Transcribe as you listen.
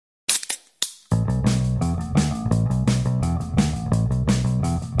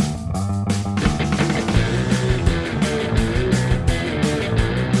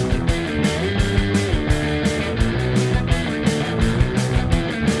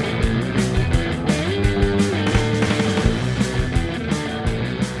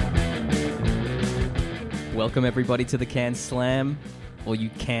Welcome everybody to the Can Slam, all you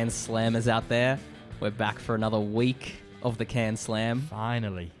Can Slammers out there. We're back for another week of the Can Slam.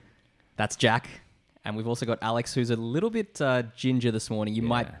 Finally. That's Jack, and we've also got Alex, who's a little bit ginger this morning. You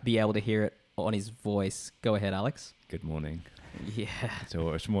might be able to hear it on his voice. Go ahead, Alex. Good morning. Yeah.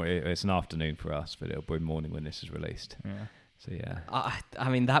 So it's an afternoon for us, but it'll be morning when this is released. Yeah. So yeah. I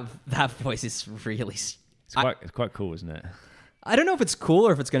mean, that voice is really... It's quite cool, isn't it? I don't know if it's cool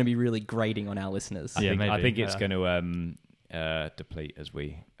or if it's going to be really grating on our listeners. I think it's going to deplete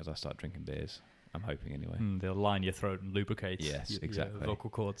as I start drinking beers. I'm hoping anyway. They'll line your throat and lubricate exactly. your vocal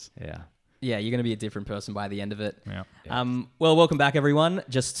cords. Yeah, you're going to be a different person by the end of it. Yeah. Well, welcome back, everyone.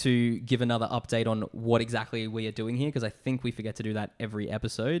 Just to give another update on what exactly we are doing here, because I think we forget to do that every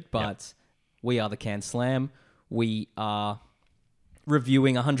episode, but we are the Can Slam. We are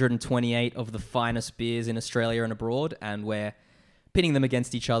reviewing 128 of the finest beers in Australia and abroad, and we're pitting them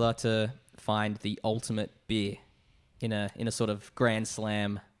against each other to find the ultimate beer in a sort of Grand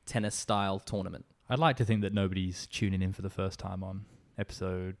Slam tennis-style tournament. I'd like to think that nobody's tuning in for the first time on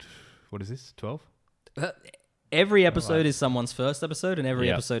episode... What is this? 12? Every episode is someone's first episode, and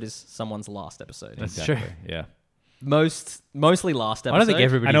every episode is someone's last episode. That's true. Yeah. Mostly last episode. I don't think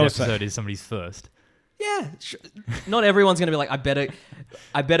everybody's episode is somebody's first. Yeah. Not everyone's going to be like, I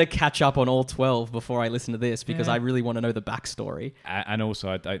better catch up on all 12 before I listen to this because I really want to know the backstory. And also,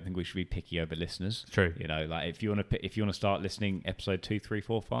 I don't think we should be picky over listeners. True. You know, like if you want to start listening episode 2, 3,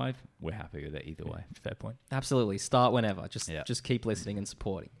 4, 5, we're happy with it either way. Fair point. Absolutely. Start whenever. Just keep listening and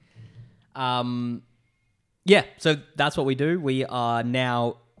supporting. So that's what we do. We are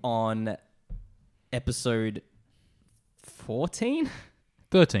now on episode 14?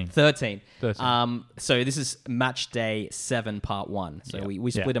 13. So this is Matchday 7 part 1. So we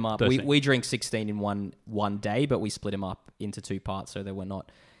split them up. We drink 16 in one day, but we split them up into 2 parts so that we're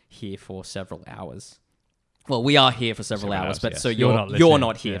not here for several hours. Well, we are here for several hours, but yes. So you're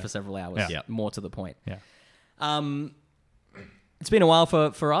not here for several hours. Yeah. More to the point. Yeah. It's been a while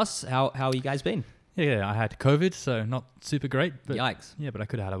for us. How you guys been? Yeah, I had COVID, so not super great. But yikes. Yeah, but I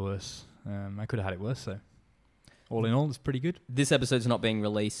could have had it worse. So all in all, it's pretty good. This episode's not being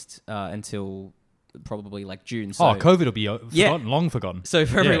released until probably like June. So COVID will be forgotten, long forgotten. So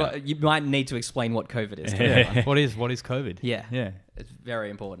for everyone, you might need to explain what COVID is. What is COVID? Yeah. It's very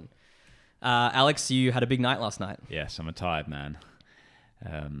important. Alex, you had a big night last night. Yes, I'm a tired man.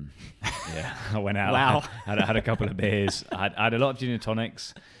 I went out. Wow. had a couple of beers. I had a lot of gin and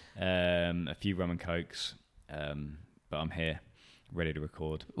tonics, a few rum and cokes, but I'm here, ready to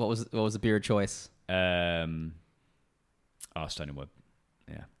record. What was the beer of choice? Stone and Wood.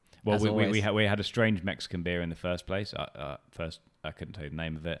 Yeah. Well, we had a strange Mexican beer in the first place. First, I couldn't tell you the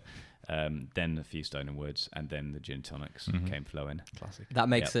name of it. Then a few Stone and Woods, and then the gin and tonics came flowing. Classic. That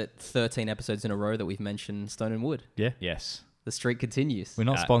makes it 13 episodes in a row that we've mentioned Stone and Wood. Yeah. Yes. The streak continues. We're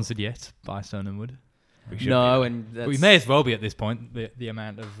not sponsored yet by Stone and Wood. But we may as well be at this point. The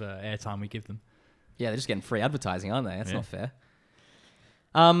amount of airtime we give them. Yeah, they're just getting free advertising, aren't they? That's not fair.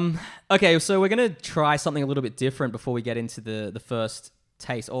 Okay, so we're going to try something a little bit different before we get into the first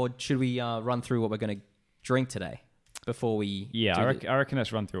taste. Or should we run through what we're going to drink today before we... Yeah, I reckon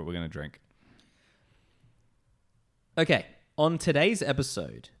let's run through what we're going to drink. Okay, on today's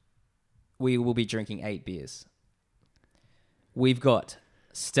episode, we will be drinking 8 beers. We've got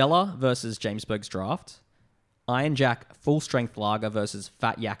Stella versus Jamesburg's Draft, Iron Jack Full Strength Lager versus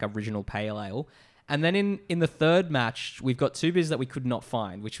Fat Yak Original Pale Ale. And then in the third match, we've got 2 beers that we could not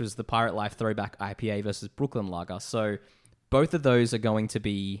find, which was the Pirate Life Throwback IPA versus Brooklyn Lager. So both of those are going to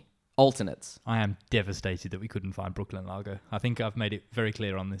be alternates. I am devastated that we couldn't find Brooklyn Lager. I think I've made it very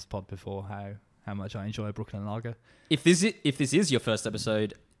clear on this pod before how much I enjoy Brooklyn Lager. If this is your first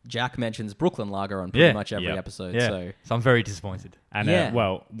episode, Jack mentions Brooklyn Lager on pretty much every episode. Yeah. So I'm very disappointed. And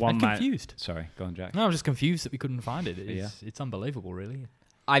confused. Sorry, go on, Jack. No, I'm just confused that we couldn't find it. It's unbelievable, really.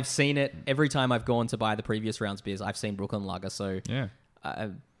 I've seen it every time I've gone to buy the previous round's beers. I've seen Brooklyn Lager, so I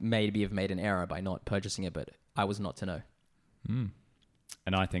maybe have made an error by not purchasing it, but I was not to know.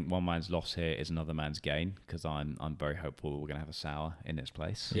 And I think one man's loss here is another man's gain, because I'm very hopeful we're going to have a sour in its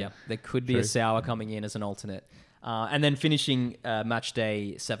place. Yeah, there could be a sour coming in as an alternate. And then finishing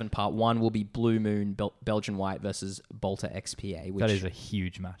Matchday 7 Part 1 will be Blue Moon Belgian White versus Bolter XPA. That is a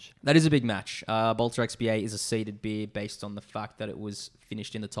huge match. That is a big match. Bolter XPA is a seeded beer based on the fact that it was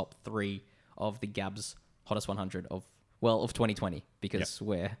finished in the top 3 of the Gabs Hottest 100 of 2020, because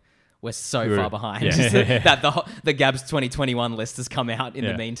we're so far behind that the Gabs 2021 list has come out in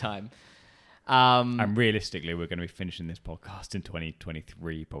the meantime. And realistically, we're going to be finishing this podcast in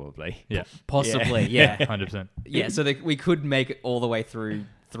 2023, probably. Yeah. Possibly, yeah. 100%. Yeah, so we could make it all the way through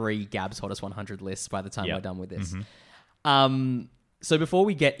 3 Gab's Hottest 100 lists by the time we're done with this. Mm-hmm. So before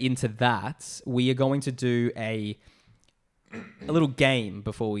we get into that, we are going to do a little game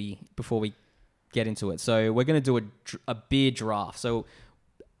before we get into it. So we're going to do a beer draft. So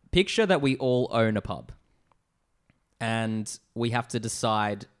picture that we all own a pub, and we have to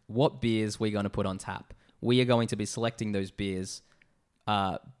decide what beers we're going to put on tap. We are going to be selecting those beers,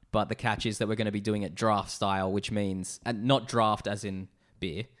 but the catch is that we're going to be doing it draft style, which means and not draft as in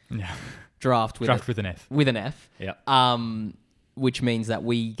beer. Yeah. Draft with an F. With an F. Yeah. Which means that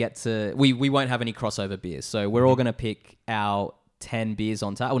we get to we won't have any crossover beers. So we're all going to pick our 10 beers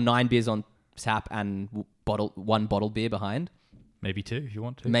on tap or 9 beers on tap and one bottled beer behind. Maybe 2 if you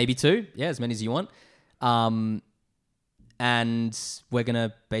want to. Maybe 2. Yeah, as many as you want. And we're going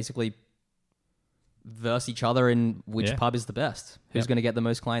to basically verse each other in which pub is the best. Who's going to get the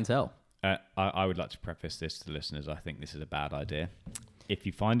most clientele? I would like to preface this to the listeners. I think this is a bad idea. If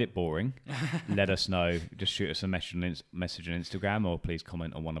you find it boring, let us know. Just shoot us a message on Instagram, or please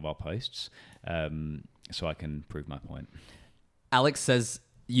comment on one of our posts so I can prove my point. Alex says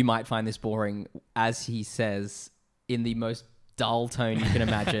you might find this boring, as he says in the most dull tone you can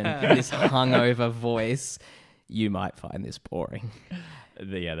imagine, in this hungover voice. You might find this boring.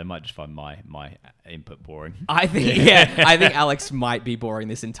 Yeah, they might just find my input boring. I think Alex might be boring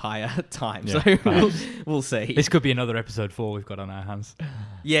this entire time. Yeah, so we'll see. This could be another episode 4 we've got on our hands.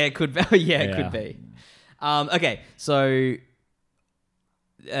 Yeah, it could be. It could be. Okay, so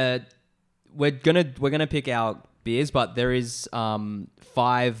we're gonna pick out beers, but there is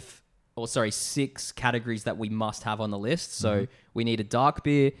 6 categories that we must have on the list. So we need a dark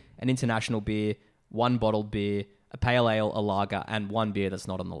beer, an international beer, 1 bottled beer, a pale ale, a lager, and 1 beer that's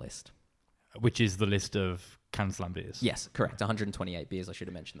not on the list. Which is the list of Can Slam beers. Yes, correct. 128 beers. I should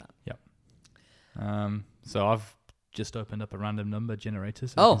have mentioned that. Yep. So I've just opened up a random number generator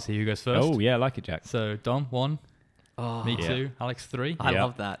so we can see who goes first. Oh, yeah, I like it, Jack. So Dom, 1. Oh, Me 2. Alex, 3. I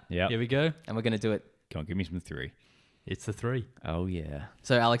love that. Yeah. Here we go. And we're going to do it. Come on, give me some 3. It's the 3. Oh, yeah.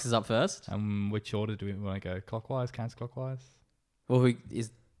 So Alex is up first. Which order do we want to go? Clockwise? Counterclockwise? Well, who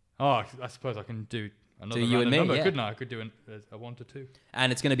is... Oh, I suppose I can do another Do you and me, number, yeah. couldn't I? I could do a 1 to 2.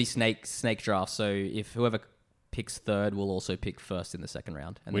 And it's going to be snake draft. So if whoever picks third will also pick first in the second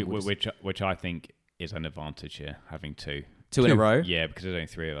round. And then which I think is an advantage here, having 2. 2 in a row? Yeah, because there's only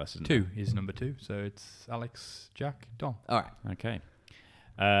 3 of us, isn't 2 is number 2. So it's Alex, Jack, Dom. All right. Okay.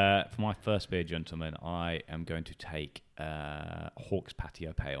 For my first beer, gentlemen, I am going to take Hawk's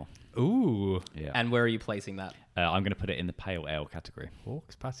Patio Pale. Ooh. Yeah. And where are you placing that? I'm going to put it in the pale ale category.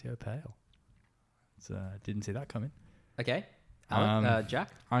 Hawk's Patio Pale. Didn't see that coming. Okay. Jack?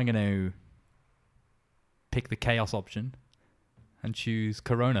 I'm going to pick the Chaos option and choose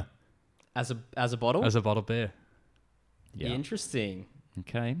Corona. As a bottle? As a bottle beer. Yeah. Interesting.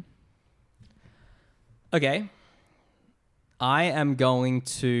 Okay. Okay. I am going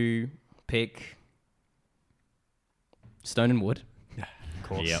to pick Stone and Wood. Yeah, of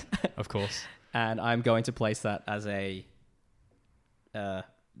course. Yep. Of course. And I'm going to place that as a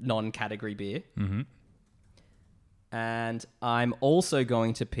non-category beer. Mm-hmm. And I'm also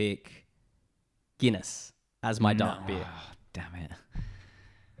going to pick Guinness as my dark beer. Oh, damn it.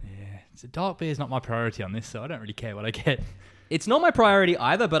 Yeah. So dark beer is not my priority on this, so I don't really care what I get. It's not my priority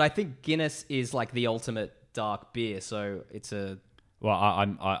either, but I think Guinness is like the ultimate dark beer, so it's a... Well,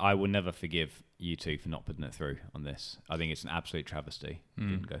 I will never forgive you two for not putting it through on this. I think it's an absolute travesty. It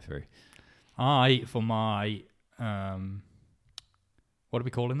didn't go through. For my... what are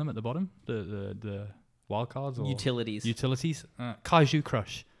we calling them at the bottom? The wild cards? Or Utilities. Utilities. Kaiju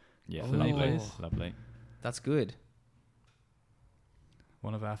Crush. Yeah, Oh. lovely. Lovely. That's good.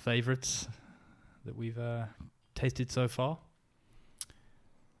 One of our favourites that we've tasted so far.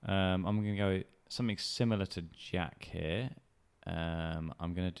 I'm going to go something similar to Jack here. I'm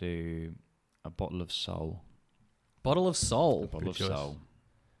going to do a bottle of Soul. Bottle of Soul. A bottle of choice. Soul.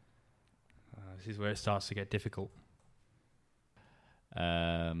 This is where it starts to get difficult.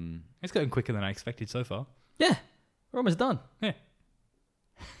 Um, It's going quicker than I expected so far. Yeah, we're almost done. Yeah.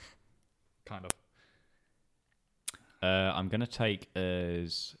 Kind of. I'm going to take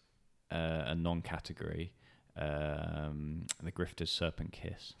as a non-category the Grifter's Serpent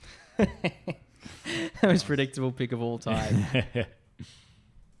Kiss. Most predictable pick of all time.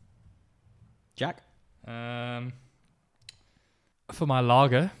 Jack? For my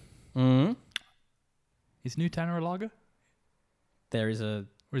lager, Mm-hmm. is Newtown a lager? There is a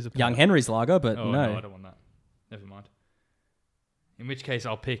Or is it Young Henry's lager, but no, no. I don't want that. Never mind. In which case,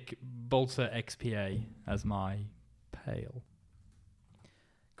 I'll pick Bolter XPA as my pale.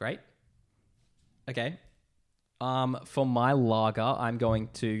 Great. Okay. For my lager, I'm going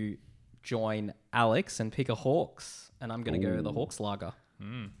to join Alex and pick a Hawks, and I'm going to go the Hawks lager.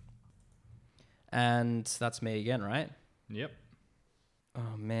 And that's me again, right? Yep.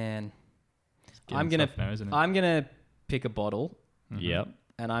 Oh man, I'm gonna pick a bottle. Yep.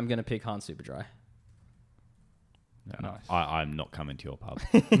 And I'm gonna pick Han Super Dry. Nice. I'm not coming to your pub.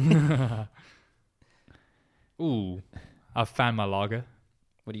 Ooh, I've found my lager.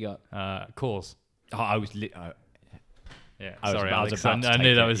 What do you got? Coors. Oh, I was. Yeah. I was Sorry, about Alex. to I take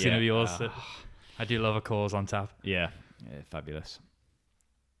knew that it, was going to be yeah. yours. I do love a Coors on tap. Yeah, fabulous.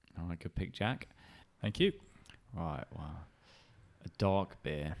 All right, good pick, Jack. Thank you. Right, wow. A dark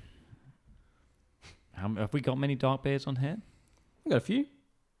beer. Have we got many dark beers on here? We got a few.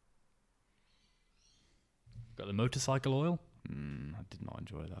 Got the motorcycle oil. I did not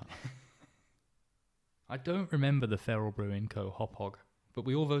enjoy that. I don't remember the Feral Brewing Co. Hop Hog, but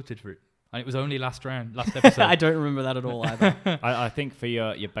we all voted for it. And it was only last episode. I don't remember that at all either. I think for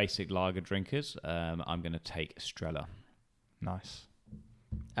your basic lager drinkers, I'm going to take Estrella. Nice.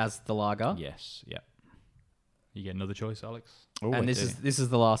 As the lager. Yes, yeah. You get another choice, Alex. Oh, And this is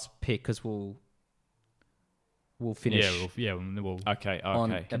the last pick because we'll finish. We'll Okay. on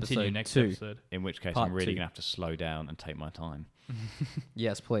continue episode next 2. episode. In which case, Part I'm really 2. going to have to slow down and take my time.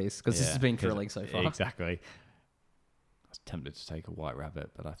 Yes, please, because this Yeah, has been 'cause- thrilling so far. Exactly. I was tempted to take a white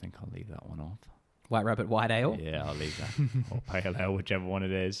rabbit, but I think I'll leave that one off. White Rabbit, White Ale. Yeah, I'll leave that. Or pale ale, whichever one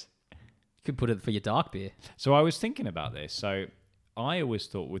it is. You could put it for your dark beer. So I was thinking about this. So I always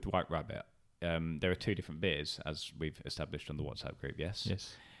thought with White Rabbit, there are two different beers, as we've established on the WhatsApp group, yes?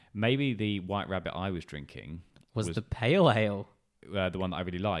 Yes. Maybe the White Rabbit I was drinking Was the Pale Ale. the one that I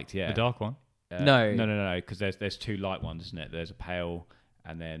really liked, yeah. The dark one. No. Because there's two light ones, isn't it? There's a pale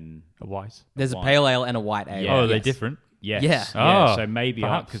and then... A white. There's a Wine. Pale Ale and a White Ale. Yeah. Oh, they're Yes. different. Yes. Yeah. Oh, So maybe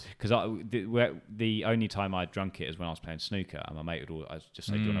perhaps. because the only time I drunk it is when I was playing snooker, and my mate would always just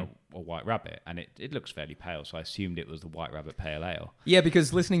say, "Do you want a White Rabbit?" And it looks fairly pale, so I assumed it was the White Rabbit Pale Ale. Yeah,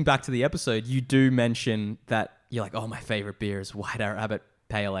 because listening back to the episode, you do mention that you're like, oh, my favorite beer is White Rabbit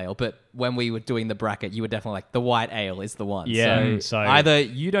Pale Ale. But when we were doing the bracket, you were definitely like, the White Ale is the one. Yeah, So, so- either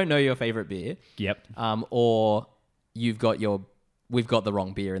you don't know your favorite beer, Yep. or we've got the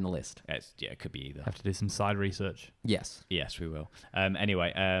wrong beer in the list. It could be either. Have to do some side research. Yes. Yes, we will.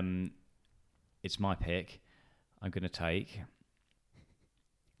 Anyway, it's my pick. I'm going to take.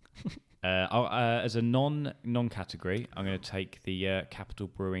 As a non-category, I'm going to take the Capital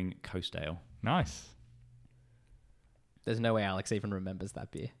Brewing Coast Ale. Nice. There's no way Alex even remembers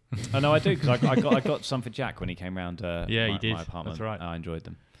that beer. Oh no, I do because I got some for Jack when he came round. Yeah, you did. My apartment. That's right. I enjoyed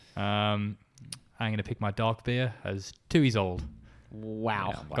them. I'm going to pick my dark beer as 2 years old.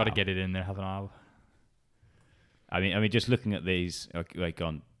 Wow. Yeah. Got to get it in there, haven't I? I mean, just looking at these. Okay, go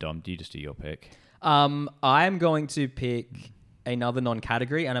on, Dom. Do you just do your pick? I'm going to pick another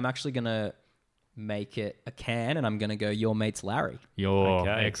non-category, and I'm actually going to make it a can, and I'm going to go Your Mate's Larry. Your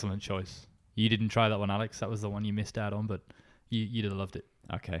Okay. excellent choice. You didn't try that one, Alex. That was the one you missed out on, but you'd have loved it.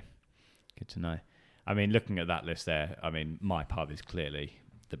 Okay, good to know. I mean, looking at that list there, I mean, my pub is clearly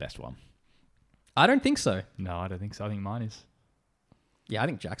the best one. I don't think so. No, I don't think so. I think mine is. Yeah, I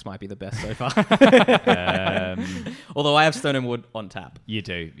think Jack's might be the best so far. Um, Although I have Stone and Wood on tap. you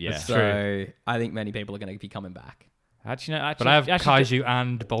do, yeah. That's So I think many people are going to be coming back. Actually, no. But I have Kaiju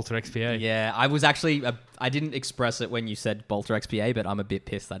and Bolter XPA. Yeah, I was actually... I didn't express it when you said Bolter XPA, but I'm a bit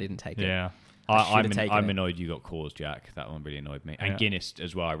pissed I didn't take it. Yeah. I should've taken I'm it. annoyed you got Coors, Jack. That one really annoyed me. And Yeah. Guinness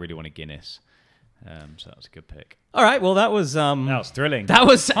as well. I really want a Guinness. So that was a good pick. All right, well, that was... That was thrilling. That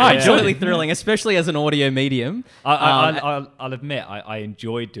was I enjoyed absolutely it. thrilling, especially as an audio medium. I'll admit, I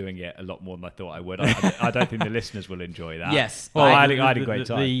enjoyed doing it a lot more than I thought I would. I don't think the listeners will enjoy that. Yes. Well, I the- had a great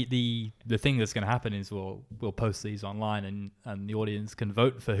time. The thing that's going to happen is we'll post these online and the audience can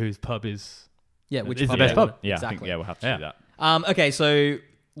vote for whose pub is. Yeah, which It's the pub best they pub. want. Yeah, exactly. I think we'll have to Yeah. do that. Okay, so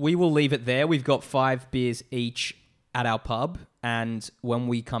we will leave it there. We've got 5 beers each at our pub, and when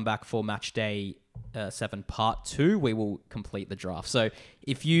we come back for Match Day 7 Part 2, we will complete the draft. So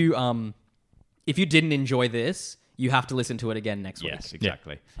if you didn't enjoy this, you have to listen to it again next week. Yes,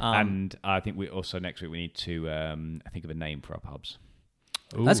 exactly. And I think we also next week we need to think of a name for our pubs.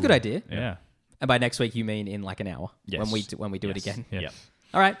 That's a good idea. Yeah. And by next week, you mean in like an hour Yes. when we do it Yes. again. Yes. Yep.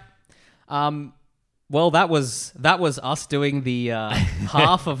 All right. Well, that was us doing the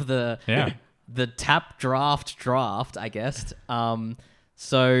half of the Yeah. the tap draft, I guess.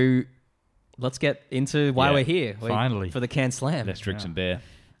 So let's get into why Yeah, we're here. finally. For the Can Slam. Let's drink some beer.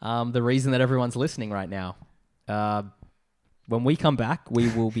 The reason that everyone's listening right now. When we come back, we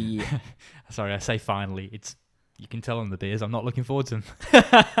will be... Sorry, I say finally. You can tell on the beers. I'm not looking forward to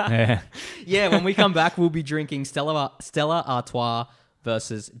them. Yeah, when we come back, we'll be drinking Stella Artois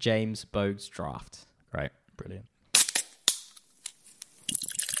versus James Boag's Draft. Right. Brilliant.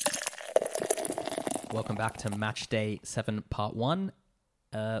 Welcome back to Matchday 7 Part 1.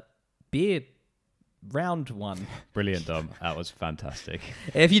 Beer Round 1. Brilliant, Dom. That was fantastic.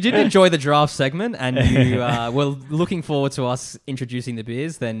 If you did enjoy the draft segment and you were looking forward to us introducing the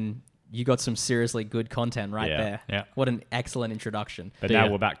beers, then you got some seriously good content right there. Yeah. What an excellent introduction. But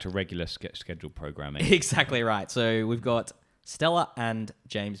now we're back to regular scheduled programming. Exactly right. So we've got Stella and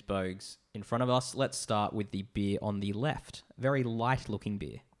James Boag's in front of us. Let's start with the beer on the left. Very light looking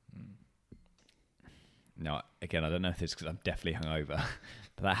beer. Now, again, I don't know if it's because I'm definitely hungover,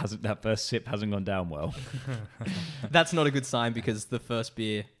 but that first sip hasn't gone down well. That's not a good sign because the first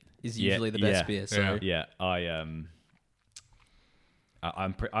beer is usually the best beer. So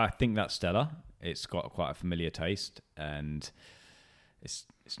I think that's Stella. It's got quite a familiar taste, and it's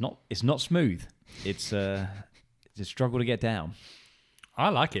not smooth. It's a struggle to get down. I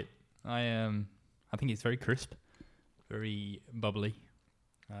like it. I think it's very crisp, very bubbly,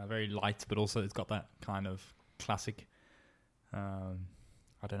 very light, but also it's got that kind of classic.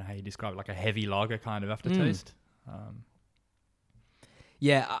 I don't know how you describe it, like a heavy lager kind of aftertaste.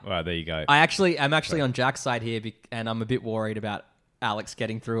 Well, there you go. I'm actually on Jack's side here, and I'm a bit worried about Alex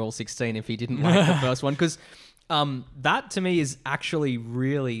getting through all 16 if he didn't like the first one, because that to me is actually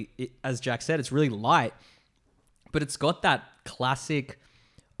really, as Jack said, it's really light, but it's got that classic,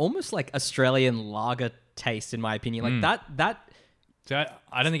 almost like Australian lager taste, in my opinion. Like that. So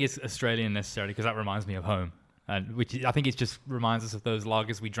I don't think it's Australian necessarily, because that reminds me of home. And which I think it just reminds us of those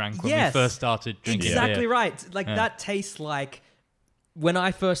lagers we drank when we first started drinking. Exactly right. Like that tastes like when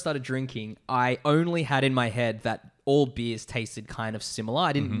I first started drinking, I only had in my head that all beers tasted kind of similar.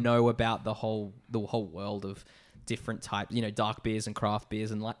 I didn't know about the whole world of different types, dark beers and craft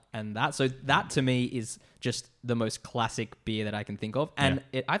beers and that. So that to me is just the most classic beer that I can think of. And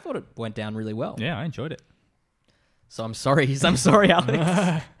I thought it went down really well. Yeah, I enjoyed it. So I'm sorry,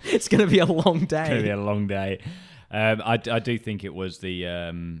 Alex. It's going to be a long day. It's going to be a long day. I do think it was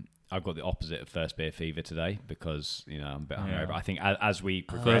I've got the opposite of first beer fever today because I'm a bit hungover. I think as we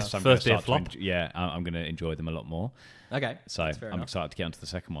progress, I'm going to enjoy them a lot more. Okay, so I'm excited to get onto the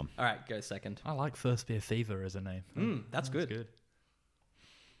second one. All right, go second. I like first beer fever as a name. That's good.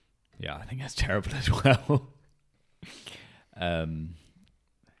 Yeah, I think that's terrible as well.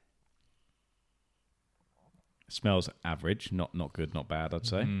 Smells average, not good, not bad, I'd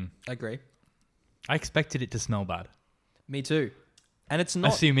say. I agree. I expected it to smell bad. Me too. And it's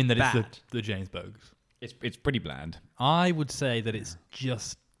not assuming that bad. It's the James Boag's. It's pretty bland. I would say that it's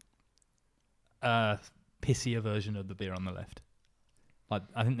just a pissier version of the beer on the left. Like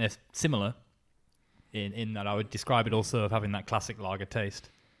I think they're similar in that I would describe it also of having that classic lager taste,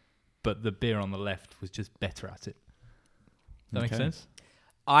 but the beer on the left was just better at it. Does that make sense?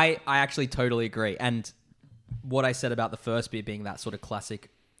 I actually totally agree. And what I said about the first beer being that sort of classic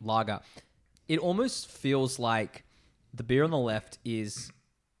lager, it almost feels like the beer on the left is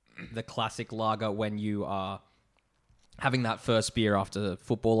the classic lager when you are having that first beer after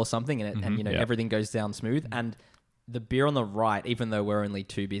football or something, and everything goes down smooth. And the beer on the right, even though we're only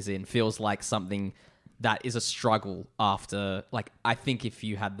 2 beers in, feels like something that is a struggle after. Like I think if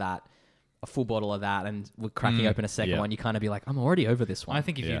you had a full bottle of that and we're cracking open a second one, you kind of be like, I'm already over this one. I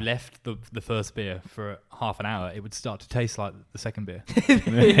think if you left the first beer for half an hour, it would start to taste like the second beer.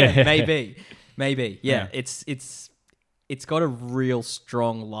 Maybe. Yeah. It's got a real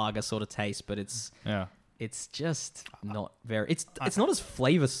strong lager sort of taste, but it's just not very. It's not as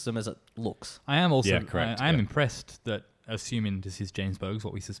flavoursome as it looks. I am also correct. I am impressed that, assuming this is James Boag's,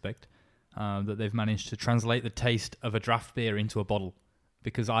 what we suspect, that they've managed to translate the taste of a draft beer into a bottle,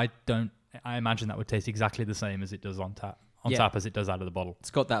 because I imagine that would taste exactly the same as it does on tap as it does out of the bottle.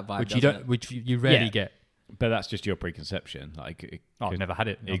 It's got that vibe, which you rarely get. But that's just your preconception. I've never had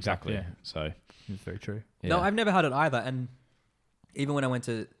it. Exactly. Yeah. So it's very true. Yeah. No, I've never had it either. And even when I went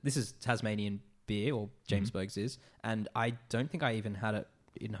to, this is Tasmanian beer, or James Boag's is, and I don't think I even had it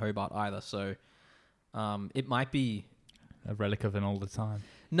in Hobart either. So it might be a relic of an older time.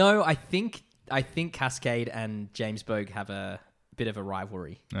 No, I think Cascade and James Boag have a bit of a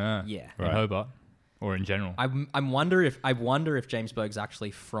rivalry. Yeah. Right. In Hobart or in general. I wonder if James Boag's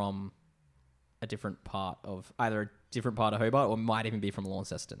actually from a different part of Hobart, or might even be from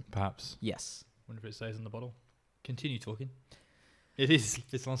Launceston. Perhaps. Yes. Wonder if it says in the bottle. Continue talking. It is.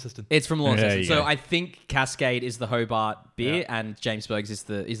 It's Launceston. It's from Launceston. you So go. I think Cascade is the Hobart beer, and Jamesburg's is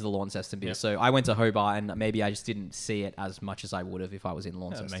the Launceston beer. Yeah. So I went to Hobart, and maybe I just didn't see it as much as I would have if I was in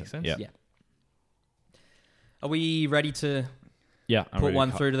Launceston. That makes sense. Yeah. Yeah. Are we ready to Yeah, I'm put ready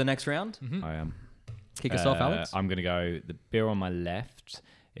one to through to the next round? Mhm. I am. Kick us off, Alex. I'm going to go the beer on my left.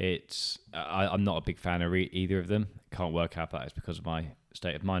 It's I'm not a big fan of either of them. Can't work out if that is because of my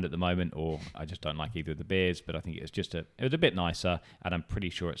state of mind at the moment, or I just don't like either of the beers. But I think it was a bit nicer, and I'm pretty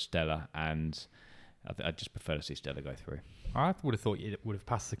sure it's Stella. And I just prefer to see Stella go through. I would have thought it would have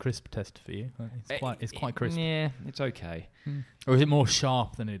passed the crisp test for you. It's quite crisp. Yeah, it's okay. Or is it more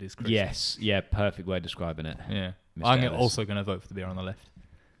sharp than it is crisp? Yes, yeah, perfect way of describing it. Yeah. Mr. I'm Ellis. also going to vote for the beer on the left.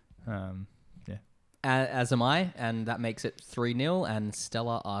 As am I, and that makes it 3-0, and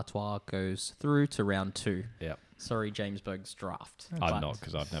Stella Artois goes through to round 2. Yep. Sorry, Jamesburg's draft. I'm But not,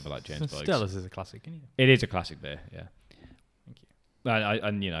 because I've never liked James Bugs. Stella's is a classic, isn't It is a classic beer, yeah. Thank you.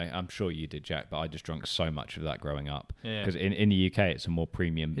 And I'm sure you did, Jack, but I just drank so much of that growing up. Yeah. Because in the UK, it's a more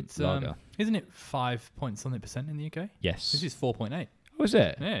premium It's lager. isn't it 5 point something % in the UK? Yes. This is 4.8. Oh, is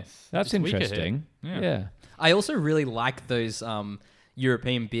it? Yes. That's it's weaker here. interesting. Yeah. Yeah. I also really like those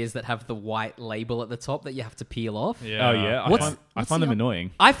European beers that have the white label at the top that you have to peel off. Yeah. Oh, yeah. I What's find them the-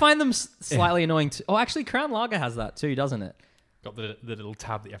 annoying. I find them slightly annoying too. Oh, actually, Crown Lager has that too, doesn't it? Got the little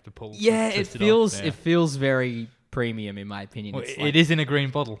tab that you have to pull. Yeah, to it twist feels off. it feels very premium in my opinion. Well, It's it like is in a green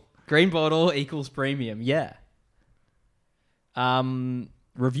bottle. green bottle equals premium. Yeah.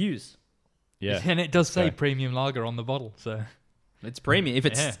 Reviews. Yeah. And it does say Okay. premium lager on the bottle. So It's premium. If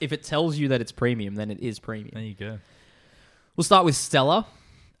Yeah. if it tells you that it's premium, then it is premium. there you go. We'll start with Stella.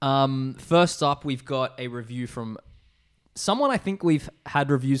 First up, we've got a review from someone I think we've had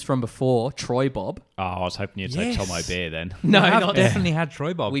reviews from before, Troy Bob. Oh, I was hoping you'd say Yes. Tomo beer then. No, I've not definitely had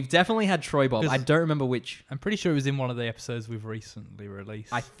Troy Bob. We've definitely had Troy Bob. I 'Cause- don't remember which. I'm pretty sure it was in one of the episodes we've recently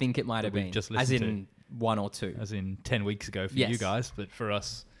released. I think it might That have we've been just as listened in 1 or 2. as in 10 weeks ago for Yes. you guys, but for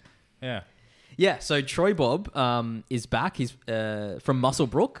us, yeah. Yeah, so Troy Bob is back. He's from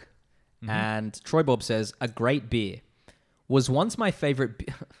Musselbrook, and Troy Bob says, a great beer. Was once my favorite...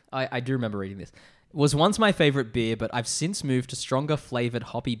 I do remember reading this. Was once my favorite beer, but I've since moved to stronger flavored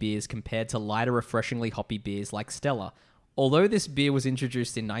hoppy beers compared to lighter, refreshingly hoppy beers like Stella. Although this beer was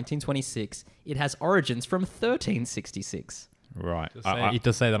introduced in 1926, it has origins from 1366. Right. It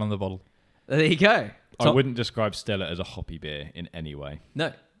does say that on the bottle. There you go. I wouldn't describe Stella as a hoppy beer in any way.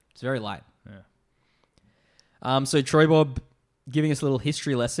 No, it's very light. Yeah. So Troy Bob giving us a little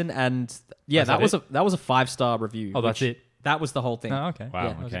history lesson, and yeah, Is that that was a 5-star review. Oh, that's which- it. That was the whole thing. Oh, okay. Wow, Yeah.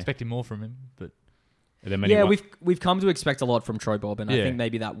 I was okay. expecting more from him, but Are there many Yeah, wa- we've come to expect a lot from Troy Bob, and I Yeah. think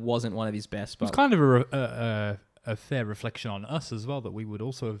maybe that wasn't one of his best. it was But kind of a fair reflection on us as well that we would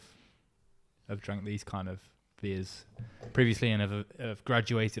also have drank these kind of beers previously and have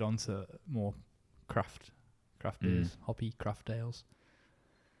graduated onto more craft beers, hoppy craft ales.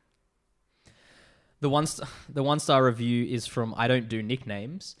 the one star review is from I Don't Do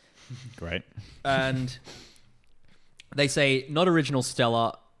Nicknames, Great. and they say not original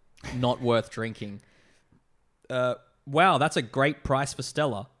Stella, not worth drinking. Wow, that's a great price for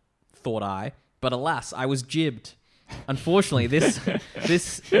Stella, thought I, but alas, I was jibbed. Unfortunately, this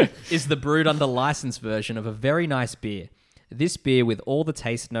is the brewed under license version of a very nice beer. This beer, with all the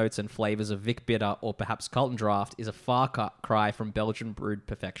taste notes and flavors of Vic Bitter or perhaps Carlton Draft, is a far cry from Belgian brewed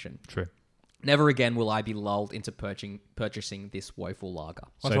perfection. True. Never again will I be lulled into purchasing this woeful lager.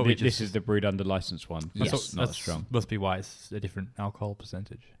 I So thought we this just- is the brewed under license one. Yes. That's not strong. Must be why it's a different alcohol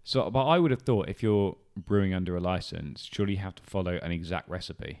percentage. So, but I would have thought if you're brewing under a license, surely you have to follow an exact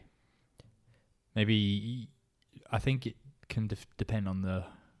recipe. Maybe I think it can depend on the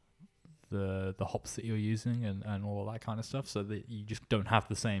hops that you're using and all of that kind of stuff, so that you just don't have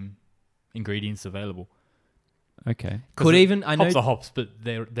the same ingredients available. Okay. Could even I know Hops are hops, but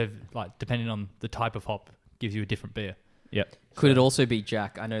they're like depending on the type of hop gives you a different beer. Yep. could it also be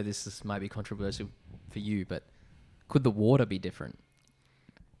Jack? I know this might be controversial for you, but could the water be different?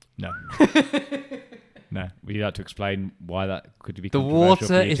 No, no. Would you like to explain why that could be The controversial water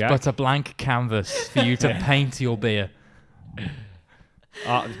for you, is Jack? but a blank canvas for you to paint your beer.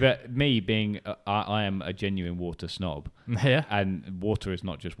 But me being, I am a genuine water snob, Yeah. and water is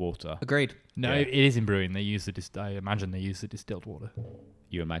not just water. Agreed. No, Yeah. it is in brewing. They use I imagine they use the distilled water.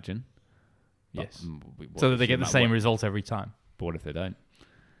 You imagine? Yes. What So that if they you get the might same want- result every time. But what if they don't?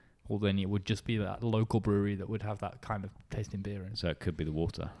 Well, then it would just be that local brewery that would have that kind of tasting beer in. So it could be the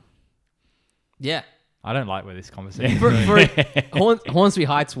water. Yeah. I don't like where this conversation For, is for going. Hornsby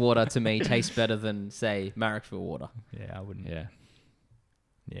Heights water to me tastes better than say Marrickville water. Yeah, I wouldn't. Yeah.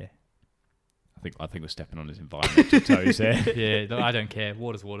 Yeah. I think we're stepping on his environmental toes here. Yeah, no, I don't care.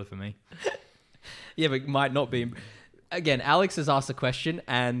 Water's water for me. Yeah, but it might not be. Again, Alex has asked a question,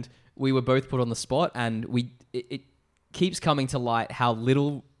 and we were both put on the spot, and it keeps coming to light how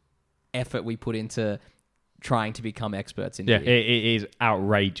little effort we put into trying to become experts in Yeah, beer. it is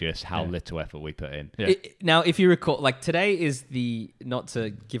outrageous how Yeah. little effort we put in. Yeah. Now, if you recall, like today is not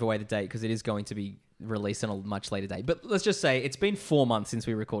to give away the date because it is going to be released on a much later date, but let's just say it's been 4 months since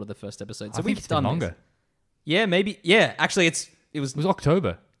we recorded the first episode. So I think we've it's been done longer. this. Yeah, maybe. Yeah, actually, it was It was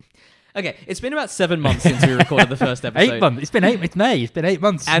October. okay. It's been about 7 months since we recorded the first episode. 8 months. It's been 8. It's May. It's been 8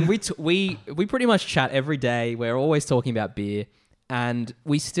 months. And we pretty much chat every day. We're always talking about beer, and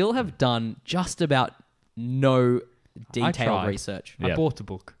we still have done just about no detailed tried. research. I Yeah. bought a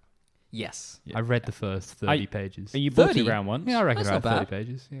book. Yes. I read the first 30 pages. And you bought 30? it around once? Yeah, I reckon That's about not 30 bad.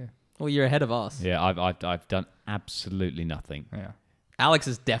 pages. Yeah. Well, you're ahead of us. Yeah, I've done absolutely nothing. Yeah. Alex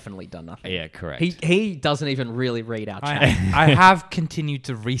has definitely done nothing. Yeah, correct. He doesn't even really read our chat. I have continued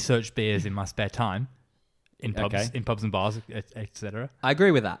to research beers in my spare time, in pubs, Okay. in pubs and bars, etc. I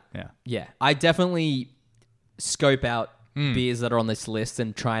agree with that. Yeah. Yeah, I definitely scope out Mm. beers that are on this list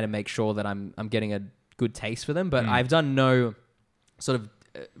and try to make sure that I'm getting a good taste for them. But Mm. I've done no sort of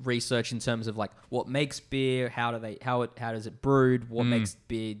research in terms of like what makes beer, how does it brewed, what makes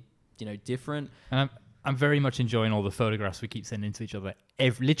beer different. And I'm very much enjoying all the photographs we keep sending to each other.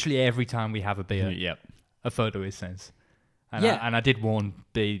 Literally every time we have a beer, Yep. a photo is sent. And Yeah. I did warn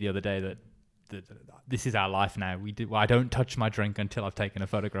B the other day that this is our life now. I don't touch my drink until I've taken a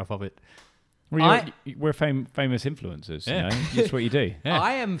photograph of it. Well, we're famous influencers. Yeah. You know? That's what you do. Yeah.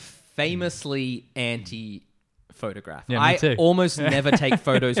 I am famously anti-photograph. Yeah, me I too. almost never take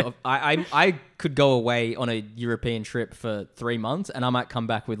photos of. I could go away on a European trip for 3 months and I might come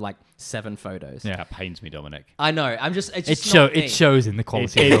back with like 7 photos. Yeah. That pains me, Dominic. I know. It's just not me. It shows in the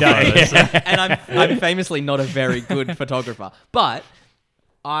quality It of the does. photos. And I'm famously not a very good photographer, but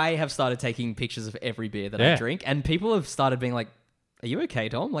I have started taking pictures of every beer that I Yeah. drink, and people have started being like, "Are you okay,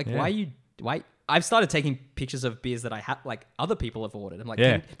 Dom? Like, Yeah. why?" I've started taking pictures of beers that I have, like other people have ordered. I'm like,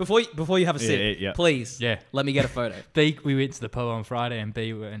 Yeah. before you have a sip, yeah. please, Yeah. let me get a photo. We went to the pub on Friday and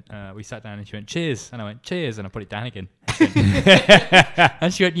B went, we sat down and she went, cheers. And I went, cheers. And I put it down again.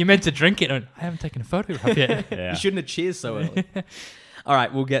 And she went, you meant to drink it. I went, I haven't taken a photograph yet. Yeah. You shouldn't have cheers so early. All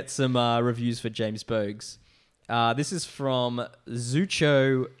right, we'll get some reviews for James Bogues. This is from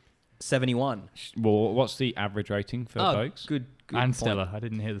Zucho71. Well, what's the average rating for folks? Good And point. Stella. I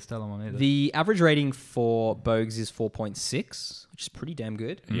didn't hear the Stella one either. The average rating for Bogues is 4.6, which is pretty damn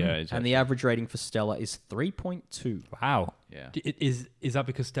good. Yeah, it's And the average rating for Stella is 3.2. Wow. Yeah. Is that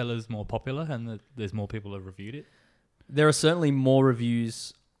because Stella's more popular and there's more people have reviewed it? There are certainly more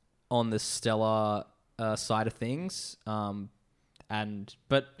reviews on the Stella side of things,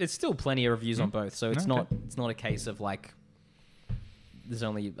 but it's still plenty of reviews on both. So it's Okay. not a case of like there's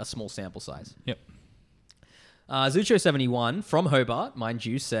only a small sample size. Yep. Zucho71 from Hobart, mind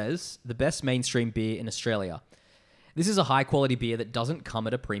you, says the best mainstream beer in Australia. This is a high quality beer that doesn't come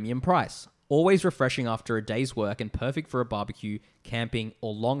at a premium price. Always refreshing after a day's work and perfect for a barbecue, camping,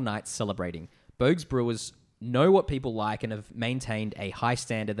 or long nights celebrating. Bogues brewers know what people like and have maintained a high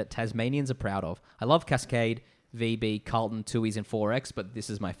standard that Tasmanians are proud of. I love Cascade, VB, Carlton, Tui's, and 4X, but this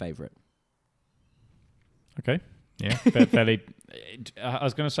is my favourite. Okay. Yeah. Fairly. I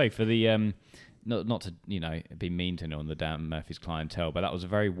was going to say for the not to be mean to anyone on the Dan Murphy's clientele, but that was a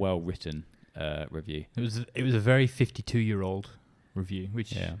very well written review. It was a very 52-year-old review,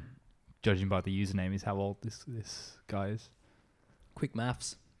 which, Yeah. judging by the username, is how old this guy is. Quick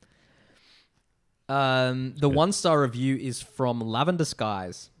maths. The 1-star review is from Lavender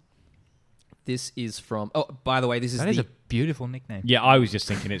Skies. This is from... Oh, by the way, this is That is a beautiful nickname. Yeah, I was just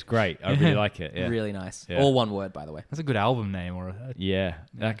thinking it's great. I really like it. Yeah. really nice. Yeah. All one word, by the way. That's a good album name or a Yeah,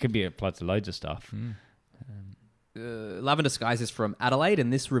 that could be applied to loads of stuff. Lavender Skies is from Adelaide,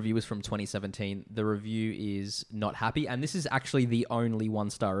 and this review is from 2017. The review is not happy, and this is actually the only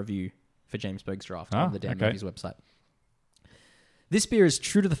 1-star review for James Bogues Draft on the Dan Murphy's website. This beer is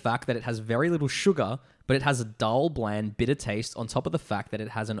true to the fact that it has very little sugar, but it has a dull, bland, bitter taste on top of the fact that it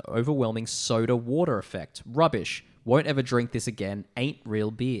has an overwhelming soda water effect. Rubbish. Won't ever drink this again. Ain't real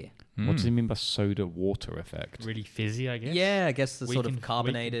beer. What does he mean by soda water effect? really fizzy, I guess. Yeah, I guess the Weak sort and- of weak and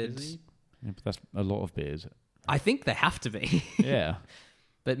carbonated... fizzy. Yeah, but that's a lot of beers. I think they have to be. Yeah.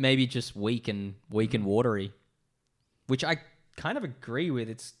 But maybe just weak and watery, which I kind of agree with.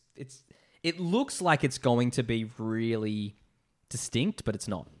 It looks like it's going to be really distinct, but it's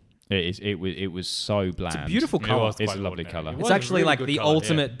not. It is. It was so bland. It's a beautiful It color. was It's quite a lovely ordinary. colour. It It's was a actually really like good the colour,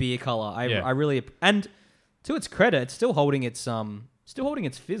 ultimate beer color. Yeah. I really, and to its credit, it's still holding its still holding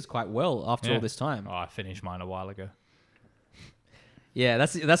its fizz quite well after all this time. Oh, I finished mine a while ago. Yeah,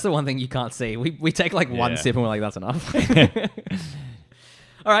 that's the one thing you can't see. We take like one Yeah. sip and we're like, that's enough.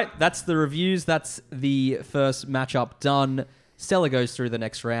 All right, that's the reviews. That's the first matchup done. Stella goes through the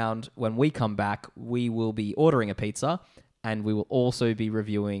next round. When we come back, we will be ordering a pizza, and we will also be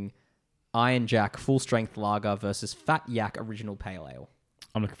reviewing Iron Jack Full Strength Lager versus Fat Yak Original Pale Ale.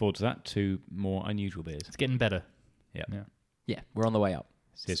 I'm looking forward to that. 2 more unusual beers. It's getting better. Yeah. Yeah, we're on the way up.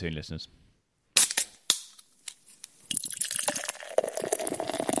 See you soon, listeners.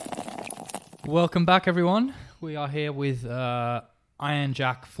 Welcome back, everyone. We are here with Iron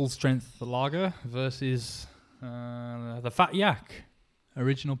Jack Full Strength Lager versus the Fat Yak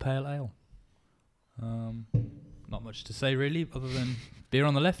Original Pale Ale. Not much to say, really, other than beer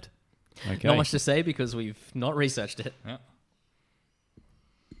on the left. Okay. Not much to say because we've not researched it. Yeah.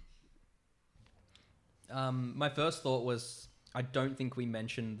 My first thought was, I don't think we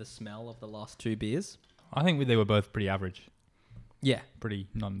mentioned the smell of the last 2 beers. I think they were both pretty average. Yeah, Pretty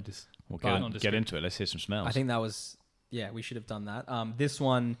non-dis... We'll But get nondescript. into it. Let's hear some smells. I think that was... Yeah, we should have done that. This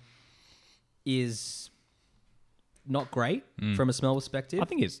one is not great from a smell perspective. I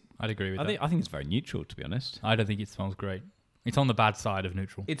think it's. I'd agree with I that. think it's very neutral, to be honest. I don't think it smells great. It's on the bad side of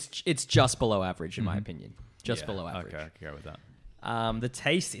neutral. It's just below average, in my opinion. Just Yeah. below average. Okay, I can go with that. The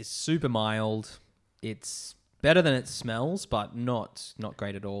taste is super mild. It's better than it smells, but not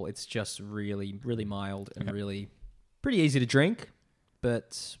great at all. It's just really, really mild and really pretty easy to drink.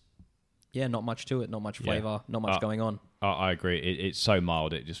 But yeah, not much to it. Not much flavor. Not much going on. I agree. It's so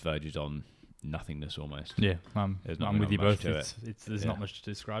mild, it just verges on nothingness almost. Yeah, I'm There's not with you much both. to There's Yeah. not much to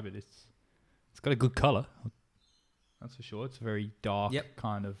describe it. It's got a good color. That's for sure. It's a very dark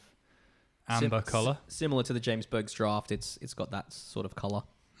kind of amber color. Similar to the James Berg's draft. It's got that sort of color.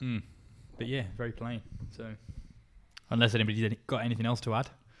 But yeah, very plain. So unless anybody got anything else to add.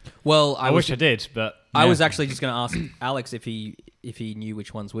 Well, I wish I did, but I was actually just going to ask Alex if he knew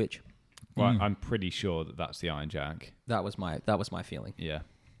which one's which. well, I'm pretty sure that that's the Iron Jack. That was my feeling. Yeah.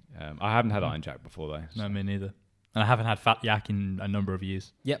 I haven't had Iron Jack before though. No, me neither. And I haven't had Fat Yak in a number of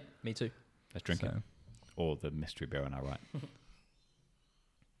years. Yep, me too. Let's drink it. So Or the mystery beer on our right.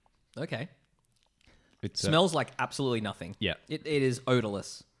 Okay. It Smells like absolutely nothing. Yeah. It is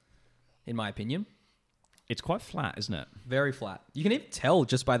odorless, in my opinion. It's quite flat, isn't it? Very flat. You can even tell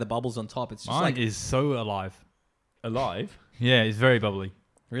just by the bubbles on top. It's just mine like is so alive. Alive? Yeah, it's very bubbly.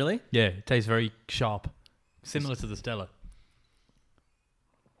 really. Yeah, it tastes very sharp. Similar to the Stella.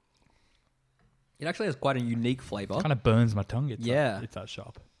 It actually has quite a unique flavor. Kind of burns my tongue. It's Yeah. it's that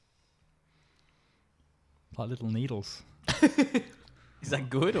sharp. Like little needles. Is that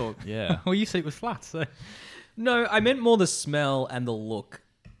good or Yeah. Well, you say it was flat, so no? I meant more the smell and the look.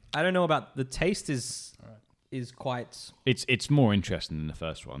 I don't know about the taste. Is quite. It's more interesting than the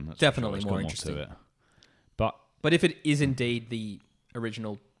first one. That's for Definitely It's more got interesting. to it. But But if it is indeed the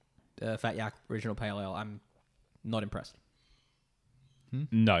original Fat Yak Original Pale Ale, I'm not impressed.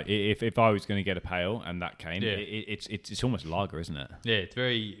 no, if I was going to get a pale and that came, Yeah. it's almost lager, isn't it? yeah, it's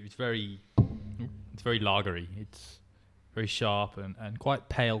very lagery. It's very sharp and quite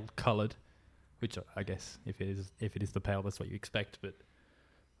pale coloured, which I guess if it is the pale, that's what you expect. But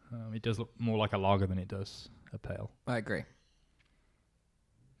it does look more like a lager than it does a pale. I agree.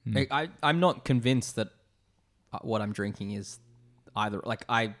 I'm not convinced that what I'm drinking is either. Like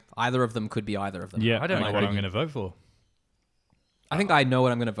either of them could be either of them. Yeah. I don't know my what I'm opinion. going to vote for. I think I know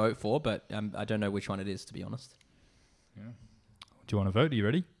what I'm going to vote for, but I don't know which one it is, to be honest. Do you want to vote? Are you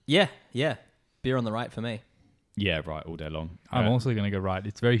ready? Yeah. Beer on the right for me. Yeah, right, all day long. I'm also going to go right.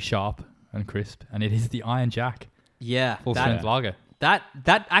 It's very sharp and crisp, and it is the Iron Jack Yeah. full strength lager. That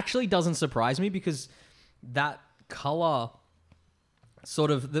actually doesn't surprise me because that color,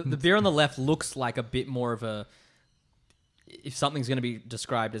 sort of the beer on the left looks like a bit more of a. If something's going to be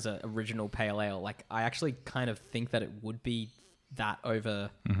described as an original pale ale, like I actually kind of think that it would be that over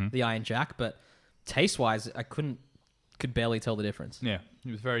the Iron Jack, but taste wise, I could barely tell the difference. Yeah,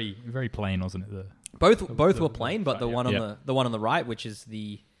 it was very very plain, wasn't it? Both were plain, but the one on Yeah. the one on the right, which is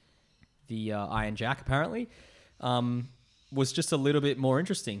the Iron Jack, apparently, was just a little bit more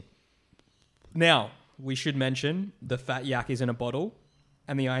interesting. Now we should mention the Fat Yak is in a bottle,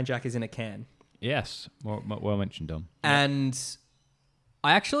 and the Iron Jack is in a can. Yes, well mentioned, Dom. And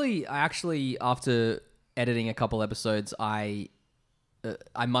I actually after editing a couple episodes, I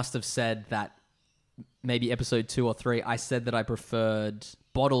must have said that maybe episode 2 or 3, I said that I preferred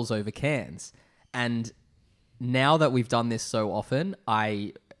bottles over cans. And now that we've done this so often,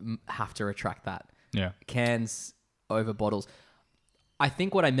 I have to retract that. Yeah. Cans over bottles. I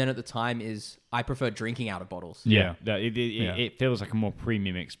think what I meant at the time is I prefer drinking out of bottles. Yeah. It feels like a more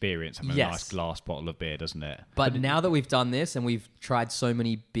premium experience having Yes. a nice glass bottle of beer, doesn't it? But now that we've done this and we've tried so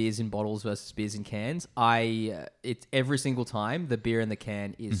many beers in bottles versus beers in cans, it's every single time the beer in the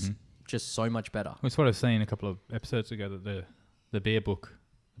can is just so much better. That's what I was saying a couple of episodes ago, that the beer book,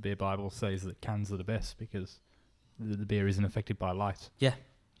 the beer Bible, says that cans are the best because the beer isn't affected by light. Yeah,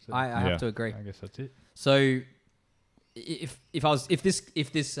 So, I have to agree. I guess that's it. So if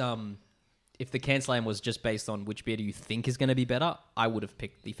the Can Slam was just based on which beer do you think is going to be better, I would have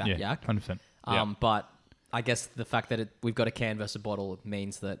picked the Fat Yak. 100%. But I guess the fact that we've got a can versus a bottle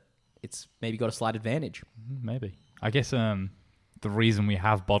means that it's maybe got a slight advantage. Maybe. I guess the reason we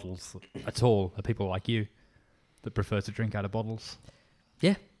have bottles at all are people like you that prefer to drink out of bottles.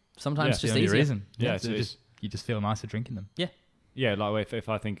 Yeah, sometimes That's just the only easier. reason. Yeah, so so you just feel nicer drinking them. Yeah, like if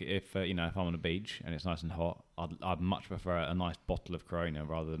I think if I'm on a beach and it's nice and hot, I'd much prefer a nice bottle of Corona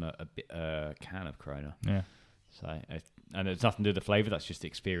rather than a can of Corona. Yeah. So and it's nothing to do with the flavour. That's just the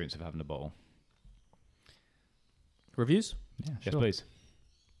experience of having a bottle. Reviews? Yeah, Yes, sure. please.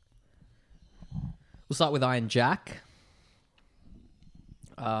 We'll start with Iron Jack.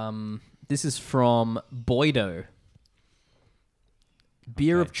 This is from Boydo.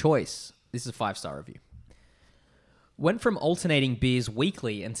 Beer of choice. This is a 5-star review. Went from alternating beers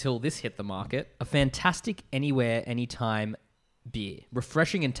weekly until this hit the market. A fantastic anywhere, anytime beer.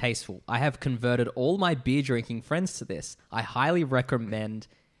 Refreshing and tasteful. I have converted all my beer drinking friends to this. I highly recommend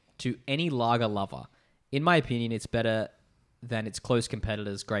to any lager lover. In my opinion, it's better than its close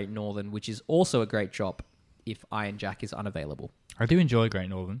competitors, Great Northern, which is also a great job if Iron Jack is unavailable. I do enjoy Great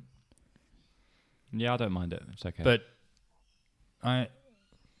Northern, Yeah, I don't mind it. It's okay. but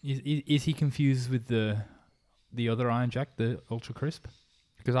is he confused with the other Iron Jack, the Ultra Crisp?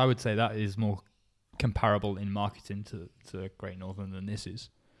 Because I would say that is more comparable in marketing to Great Northern than this is.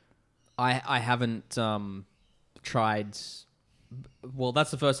 I haven't tried... Well,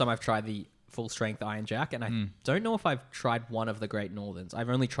 that's the first time I've tried the full-strength Iron Jack, and I don't know if I've tried one of the Great Northerns. I've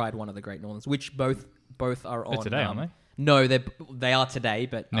only tried one of the Great Northerns, which both are on... They're today, aren't they? No, they are today,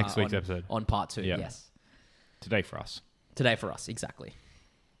 but... Next week's episode. On part 2, Yeah. yes. Today for us. Today for us, exactly.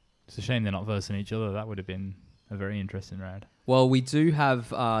 It's a shame they're not versing each other. That would have been a very interesting round. Well, we do have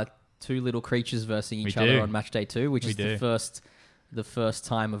 2 little creatures versing each We other do. on Matchday 2, which We is do. the first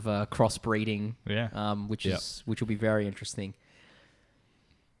time of crossbreeding, Yeah. which will be very interesting.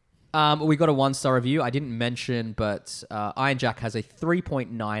 We got a 1-star review. I didn't mention, but Iron Jack has a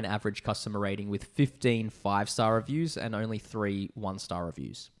 3.9 average customer rating with 15 5-star reviews and only 3 1-star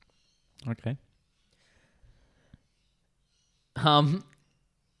reviews. Okay.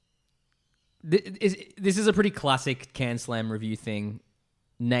 This is a pretty classic Can Slam review thing.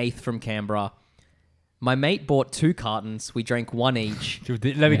 Nath from Canberra. My mate bought 2 cartons. We drank 1 each.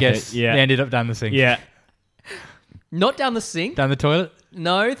 Let me guess. Yeah. They ended up down the sink. Yeah. Not down the sink. Down the toilet?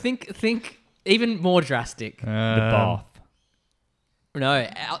 No, think even more drastic. The bath. No,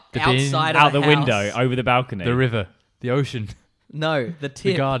 the bin, outside Out of the house. window, over the balcony. The river. The ocean. No, the The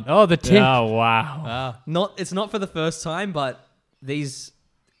tip. garden. Oh, the tip. Oh, wow. It's not for the first time, but these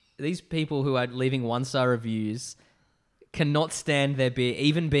people who are leaving 1-star reviews cannot stand their beer,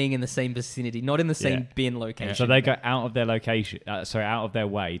 even being in the same vicinity, not in the same bin location. So they go out of their location, out of their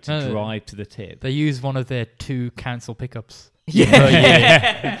way to drive to the tip. They use one of their 2 cancel pickups.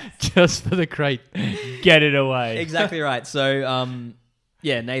 Yeah. Just for the crate. Get it away. Exactly right. So,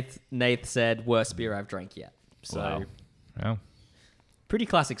 Nath said, worst beer I've drank yet. So, Wow. Well, pretty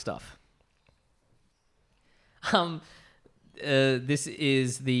classic stuff. This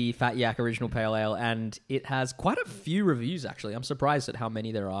is the Fat Yak Original Pale Ale, and it has quite a few reviews, actually. I'm surprised at how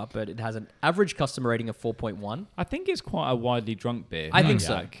many there are, but it has an average customer rating of 4.1. I think it's quite a widely drunk beer. I think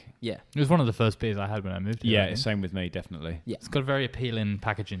so. Yak. Yeah. it was one of the first beers I had when I moved here. I Yeah, think. same with me, definitely. Yeah. It's got a very appealing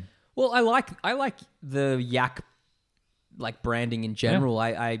packaging. Well, I like the Yak branding in general.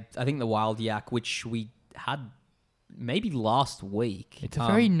 I think the Wild Yak, which we had maybe last week. It's a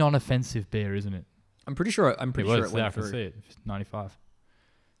very non-offensive beer, isn't it? I'm pretty sure it I went can through. see it. It's 95.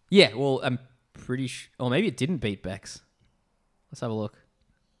 Yeah, well, I'm pretty sure. Or maybe it didn't beat Beck's. Let's have a look.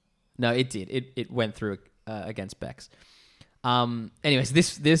 No, it did. It went through against Beck's. Anyways,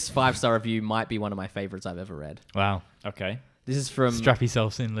 this 5-star review might be one of my favorites I've ever read. Wow. Okay. This is from Strap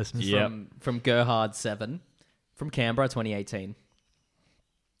yourselves in, listeners. Yeah. from Gerhard7 from Canberra, 2018.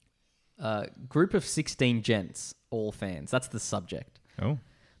 Group of 16 gents, all fans. That's the subject. Oh.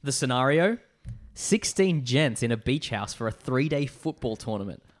 The scenario: 16 gents in a beach house for a 3-day football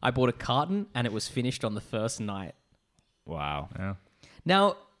tournament. I bought a carton and it was finished on the first night. Wow. Yeah.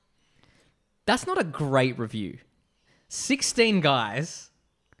 Now, that's not a great review. 16 guys,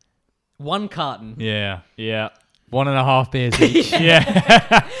 one carton. Yeah. Yeah. 1.5 beers each.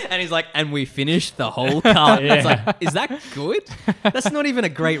 Yeah. And he's like, and we finished the whole carton. It's like, is that good? That's not even a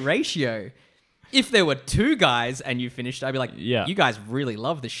great ratio. If there were 2 guys and you finished, I'd be like, Yeah. you guys really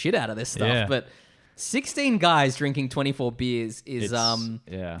love the shit out of this stuff. Yeah. But 16 guys drinking 24 beers is,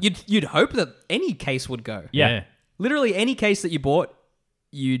 yeah. you'd hope that any case would go. Yeah. Literally any case that you bought,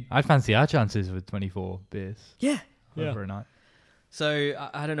 you'd... I'd fancy our chances with 24 beers Yeah. over a night. So,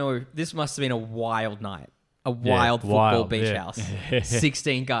 I don't know. This must have been a wild night. A wild football wild, beach yeah. house.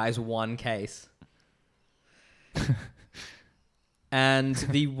 16 guys, one case. And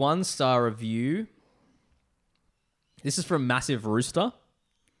the 1-star review, this is from Massive Rooster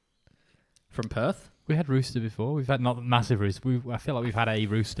from Perth. We had Rooster before. We've had not massive Rooster. I feel like we've had a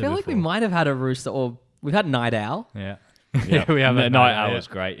Rooster I feel before. like we might have had a Rooster, or we've had Night Owl. Yeah. Yeah. we have The a night owl was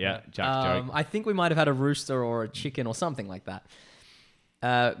great. Yeah. Jack's joke. I think we might have had a rooster or a chicken or something like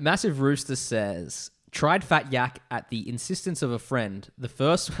that. Massive Rooster says, tried Fat Yak at the insistence of a friend. The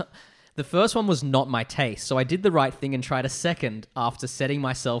first one was not my taste, so I did the right thing and tried a second after setting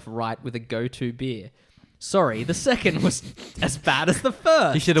myself right with a go-to beer. Sorry, the second was as bad as the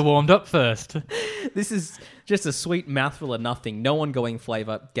first. You should have warmed up first. This is just a sweet mouthful of nothing. No ongoing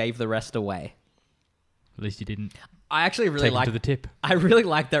flavor. Gave the rest away. At least you didn't I actually really take him like to the tip. I really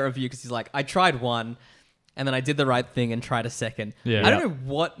like that review because he's like, I tried one, and then I did the right thing and tried a second. Yeah. I don't know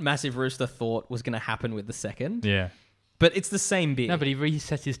what Massive Rooster thought was going to happen with the second, Yeah. but it's the same beer. No, but he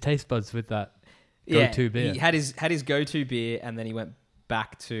reset his taste buds with that go-to beer. He had his go-to beer, and then he went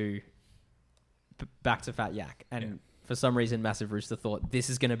back to Fat Yak, and for some reason, Massive Rooster thought this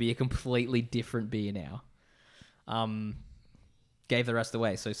is going to be a completely different beer now. Gave the rest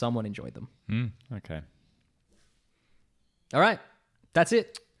away, so someone enjoyed them. Okay. All right, that's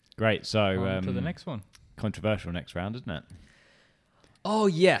it. Great. So On to the next one. controversial next round, isn't it? Oh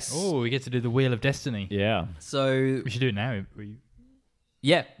yes. Oh, we get to do the Wheel of Destiny. Yeah. So We should do it now.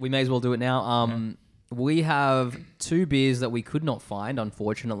 yeah, we may as well do it now. We have 2 beers that we could not find,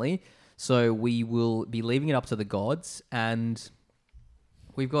 unfortunately. So we will be leaving it up to the gods. And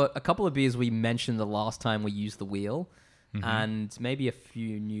we've got a couple of beers we mentioned the last time we used the wheel. And maybe a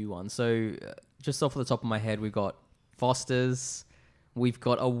few new ones. So just off the top of my head, we've got Foster's. We've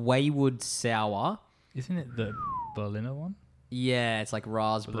got a Wayward Sour. Isn't it the Berliner one? Yeah, it's like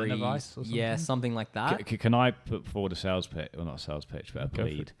raspberry. Berliner Weiss or Yeah, something? something like that. Can I put forward a sales pitch? Well, not a sales pitch, but a Go for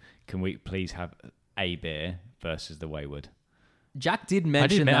plead. Can we please have a beer versus the Wayward? Jack did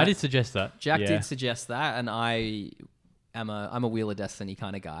mention that. I did suggest that. Jack Yeah. did suggest that, and I'm a Wheel of Destiny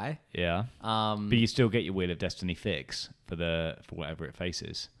kind of guy. Yeah. But you still get your Wheel of Destiny fix for whatever it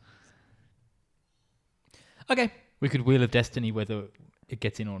faces. Okay. We could Wheel of Destiny whether it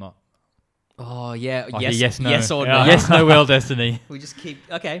gets in or not. Oh yeah, Like a yes, yes, no. yes or Yeah. no. Yes, no, Wheel of Destiny. We just keep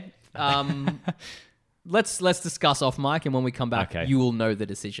okay. Let's discuss off mic, and when we come back, Okay. you will know the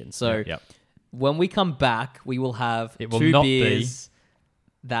decision. So Yep. when we come back, we will have It will 2 not be- beers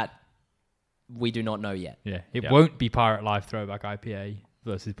that we do not know yet. Yeah, it Yeah. won't be Pirate Life Throwback IPA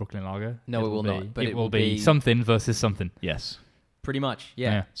versus Brooklyn Lager. No, it will not, but it will be something versus something. Yes. Pretty much,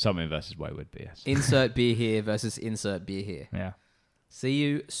 yeah. Something versus Wayward, but yes. Insert beer here versus insert beer here. Yeah. See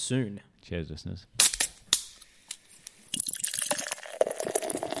you soon. Cheers, listeners.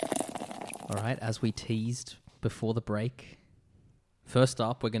 All right, as we teased before the break, first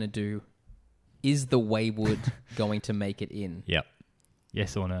up, we're going to do, is the Wayward going to make it in? Yep.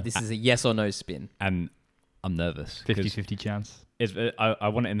 Yes or no? This is a yes or no spin. And I'm nervous. 50-50 chance. I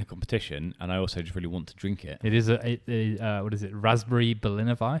want it in the competition, and I also just really want to drink it. It is what is it? Raspberry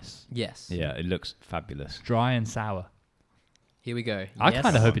Berliner Weiss. Yes. Yeah, it looks fabulous. Dry and sour. Here we go. I Yes.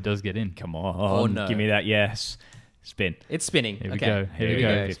 kind of hope it does get in. Come on. Oh, no. Give me that yes. Spin. It's spinning. Here we Okay. go. Here we go.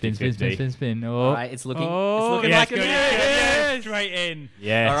 50-50. Spin, spin, spin, spin, spin. Oh. All right, it's looking Oh, like yes, a good. yes. Straight in.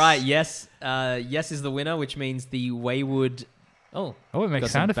 Yes. All right, yes. Yes is the winner, which means the Wayward... Oh, Oh, it makes got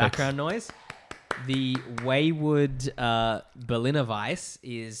some sound effects. background noise. The Wayward Berliner Weiss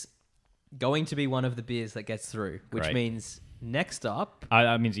is going to be one of the beers that gets through, which Great. means next up,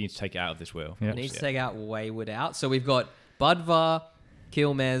 That means you need to take it out of this wheel. Yeah. we need to take out Wayward out. So we've got Budvar,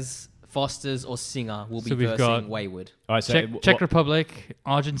 Quilmes, Foster's, or Singer will be So we've versing got- Wayward. All right, so Czech Republic,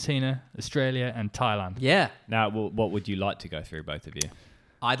 Argentina, Australia, and Thailand. Yeah, now, what would you like to go through, both of you?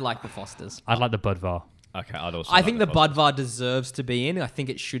 I'd like the Foster's. I'd like the Budvar. Okay, I'd also. I like think the Foster's. Budvar deserves to be in. I think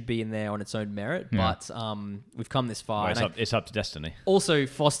it should be in there on its own merit, Yeah. but we've come this far. Well, and it's up to Destiny. also,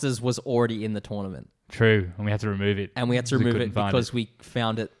 Foster's was already in the tournament, True, and we had to remove it. and we had to We remove couldn't it find because we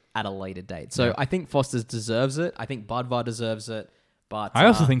found it at a later date. So Yeah. I think Foster's deserves it. I think Budvar deserves it. But I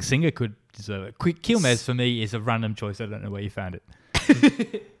also think Singer could deserve it. Quick Quilmes for me is a random choice. I don't know where you found it.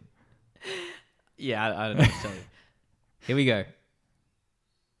 Yeah, I don't know what to tell you. Here we go.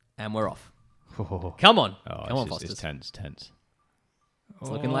 And we're off. Oh. Come on. Oh, Come on, it's Fosters. tense. It's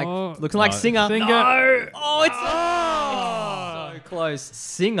looking like Singer. Singer. No! Oh, it's so close.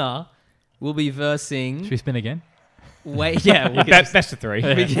 Singer will be versing... Should we spin again? Wait, yeah. We could just, Best of three.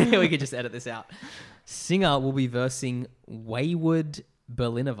 we could just edit this out. Singer will be versing Wayward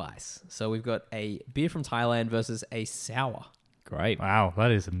Berliner Weiss. So we've got a beer from Thailand versus a sour. Great. Wow,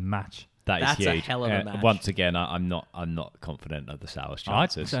 that is a match. That's huge. a hell of a match. Once again, I'm not confident of the sour's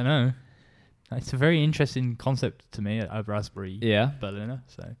chances. I don't know. It's a very interesting concept to me, a raspberry Berliner.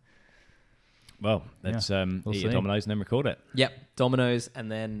 So, well, let's we'll eat see. a Domino's and then record it. Yep, Domino's, and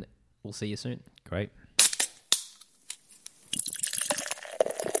then we'll see you soon. Great.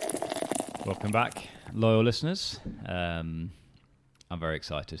 Welcome back, loyal listeners. I'm very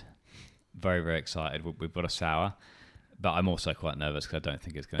excited. Very, very excited. We've got a sour, but I'm also quite nervous because I don't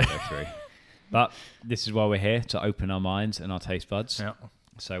think it's going to go through. But this is why we're here, to open our minds and our taste buds. yeah.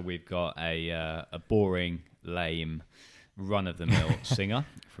 So we've got a boring, lame, run-of-the-mill singer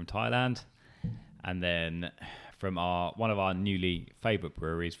from Thailand, and then from one of our newly favourite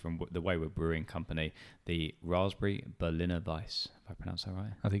breweries from the Wayward Brewing Company, the Raspberry Berliner Weiss. Have I pronounced that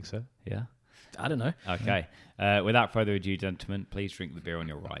right? I think so. Yeah. I don't know. Okay. Without further ado, gentlemen, please drink the beer on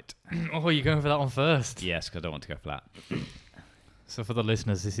your right. Oh, you're going for that one first. Yes, because I don't want to go flat. So for the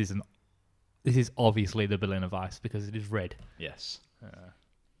listeners, this is obviously the Berliner Weiss because it is red. Yes.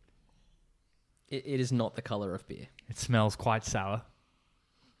 It is not the colour of beer. It smells quite sour,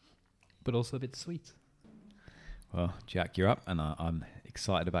 but also a bit sweet. Well, Jack, you're up, and I'm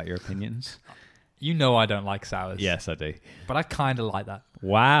excited about your opinions. You know I don't like sours. Yes, I do. But I kind of like that.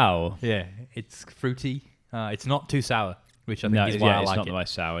 Wow. Yeah, it's fruity. It's not too sour, which I think is why I it's like not it. the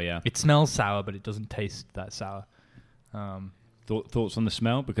most sour, yeah. It smells sour, but it doesn't taste that sour. Thoughts on the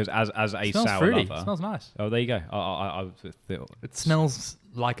smell? Because as a It smells sour fruity. lover... It smells nice. Oh, there you go. I It smells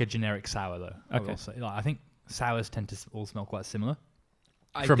like a generic sour, though. I Okay. will say. Like, I think sours tend to all smell quite similar.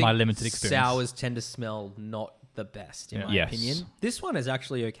 I From think my limited experience. sours tend to smell not the best, in my Yes. opinion. This one is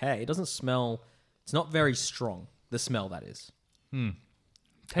actually okay. It doesn't smell... It's not very strong, the smell, that is.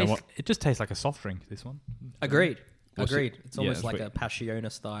 It just tastes like a soft drink, this one. Agreed. What's Agreed. it- It's almost yeah, like but- a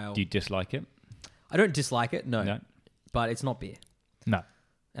Passiona style. Do you dislike it? I don't dislike it, no. No. But it's not beer. No.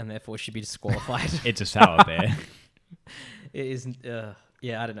 And therefore should be disqualified. It's a sour beer. It isn't...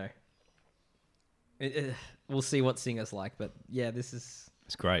 yeah, I don't know. We'll see what Singer's like, but yeah, this is...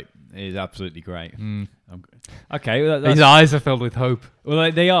 It's great. It is absolutely great. Okay. Well, His eyes are filled with hope. well,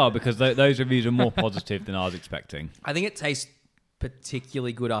 they are, because those reviews are more positive than I was expecting. I think it tastes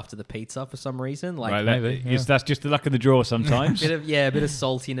particularly good after the pizza for some reason. Like Right, maybe, yeah. That's just the luck of the draw sometimes. a bit of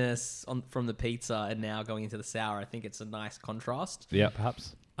saltiness from the pizza, and now going into the sour. I think it's a nice contrast. Yeah.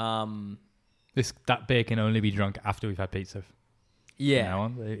 Perhaps. Um, That beer can only be drunk after we've had pizza. yeah, Now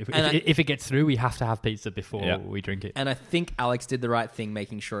on. If And if it gets through, we have to have pizza before Yeah. we drink it. and I think Alex did the right thing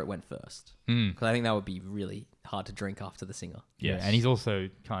making sure it went first, Mm. because I think that would be really hard to drink after the Singer. Yeah, Yes. and he's also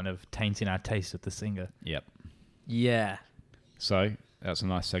kind of tainting our taste of the singer. Yep. Yeah, So that's a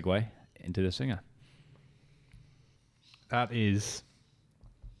nice segue into the singer. That is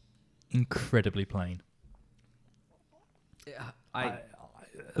incredibly plain. I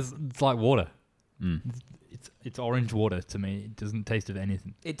It's like water. Mm. It's orange water to me. It doesn't taste of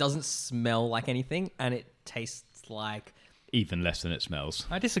anything. it doesn't smell like anything, and it tastes like... Even less than it smells.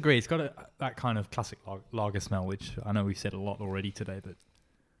 I disagree. It's got that kind of classic lager smell, which I know we've said a lot already today, but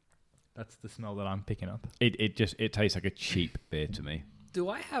that's the smell that I'm picking up. It tastes like a cheap beer to me. Do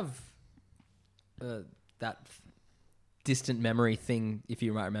I have that distant memory thing, if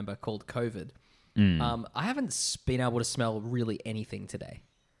you might remember, called COVID? I haven't been able to smell really anything today.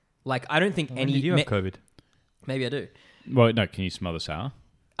 Like, I don't think When any... did you have COVID? Maybe I do. Well, no. Can you smell the sour?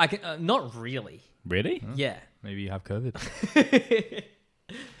 I can not really. Really? Yeah. Maybe you have COVID.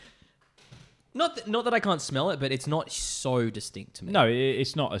 Not that I can't smell it, but it's not so distinct to me. No,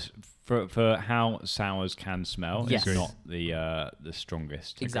 it's not for how sours can smell. Yes. It's not the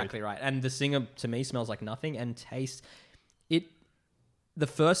strongest. Exactly right. And the Singer to me smells like nothing, and tastes it. The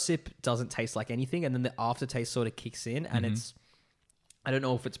first sip doesn't taste like anything, and then the aftertaste sort of kicks in, and it's... I don't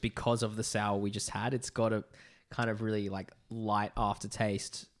know if it's because of the sour we just had. It's got a kind of really like light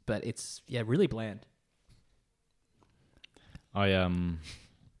aftertaste, but it's really bland.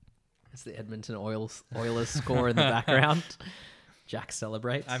 It's the Edmonton Oilers score in the background. Jack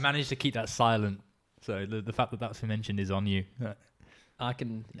celebrates. I managed to keep that silent, so the fact that that's mentioned is on you. I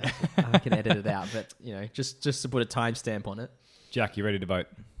can edit it out, but just to put a timestamp on it. Jack, you ready to vote?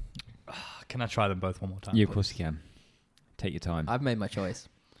 Can I try them both one more time? Yeah, of please? course you can. Take your time. I've made my choice.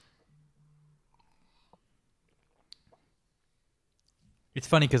 It's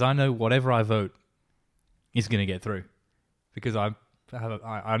funny because I know whatever I vote is going to get through because I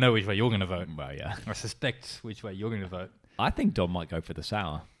know which way you're going to vote. Well, yeah. I suspect which way you're going to vote. I think Dom might go for the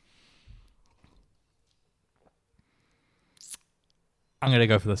sour. I'm going to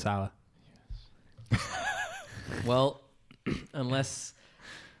go for the sour. Well, unless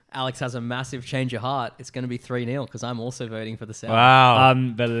Alex has a massive change of heart, it's going to be 3-0 because I'm also voting for the sour. Wow.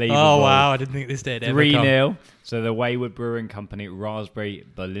 Unbelievable. Oh, wow. I didn't think this day would ever come. 3-0. So the Wayward Brewing Company Raspberry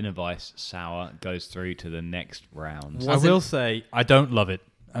Berliner Weiss Sour goes through to the next round. I will say I don't love it,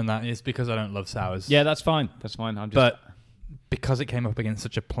 and that is because I don't love sours. Yeah, that's fine. That's fine. But because it came up against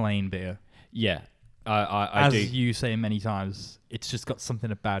such a plain beer, yeah, I as do. you say many times, it's just got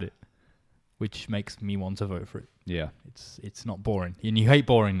something about it which makes me want to vote for it. Yeah, It's not boring, and you hate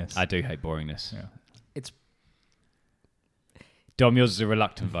boringness. I do hate boringness. Yeah. It's Dom, yours is a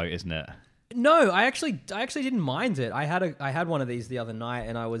reluctant vote, isn't it? No, I actually didn't mind it. I had one of these the other night,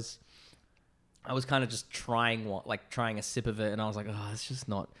 and I was kind of just trying a sip of it, and I was like, oh, it's just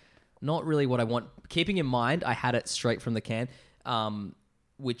not really what I want. Keeping in mind, I had it straight from the can,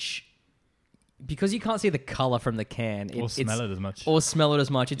 which because you can't see the color from the can, Or smell it as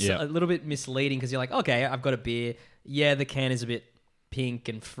much. It's a little bit misleading because you're like, okay, I've got a beer. Yeah, the can is a bit pink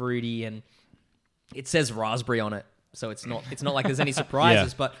and fruity, and it says raspberry on it. So it's not like there's any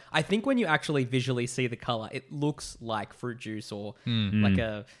surprises, Yeah. but I think when you actually visually see the color, it looks like fruit juice or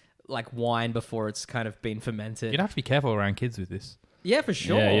like wine before it's kind of been fermented. You'd have to be careful around kids with this. Yeah, for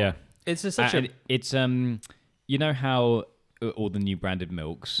sure. Yeah. It's just such a... It's you know how all the new branded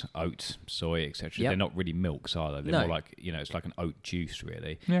milks, oat, soy, etc. Yep. They're not really milks, are they? They're No. more like it's like an oat juice,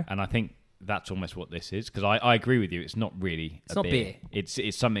 really. Yeah. And I think that's almost what this is because I agree with you. It's not really. It's not beer.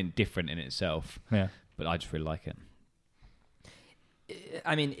 It's something different in itself. Yeah. But I just really like it.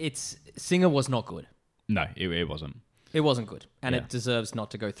 I mean, Singer was not good. No, it wasn't. It wasn't good, and Yeah. it deserves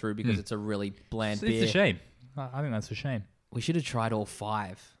not to go through because it's a really bland beer. It's a shame. I think that's a shame. We should have tried all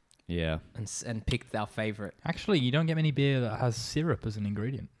 5 Yeah. and picked our favorite. Actually, you don't get many beer that has syrup as an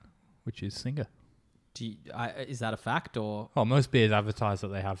ingredient, which is Singer. Is that a fact or? Well, most beers advertise that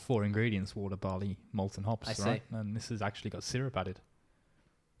they have 4 ingredients: water, barley, malt, and hops. I see. Right? And this has actually got syrup added.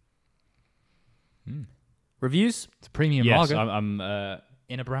 Reviews? It's a premium Yes, lager I'm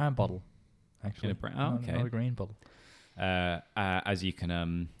in a brown bottle. Actually, In a brown- okay. not a green bottle. as you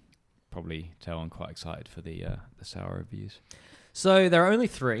can probably tell, I'm quite excited for the sour reviews. So there are only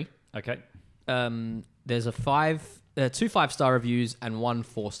 3. Okay. There's 2 5-star reviews and 1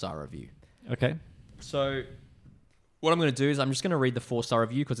 4-star review. Okay. So what I'm going to do is I'm just going to read the 4-star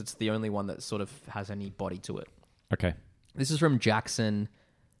review because it's the only one that sort of has any body to it. Okay. This is from Jackson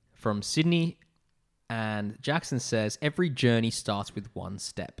from Sydney, and Jackson says, every journey starts with one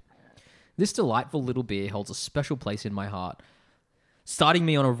step. This delightful little beer holds a special place in my heart, starting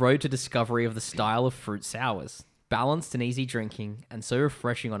me on a road to discovery of the style of fruit sours. Balanced and easy drinking, and so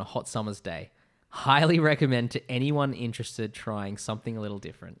refreshing on a hot summer's day. Highly recommend to anyone interested trying something a little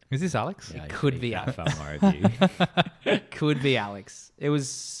different. Is this Alex? Yeah, could you be can't Alex. found my review. Could be Alex. It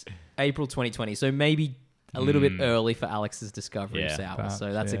was April 2020, so maybe a little bit early for Alex's discovery of Yeah, sour. perhaps,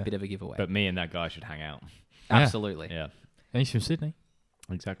 So that's a yeah. bit of a giveaway. But me and that guy should hang out. Absolutely. Yeah. He's from Sydney.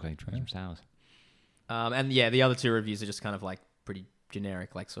 Exactly. Try some sours. And yeah, the other 2 reviews are just kind of like pretty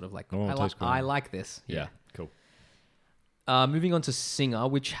generic, like sort of like, Oh, tastes good. I like this. Yeah. Cool. Moving on to Singer,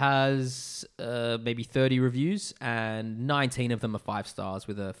 which has maybe 30 reviews, and 19 of them are 5 stars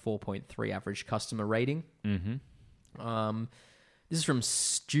with a 4.3 average customer rating. Mm-hmm. This is from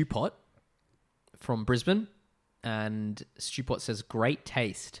Stewpot from Brisbane, and Stewpot says, great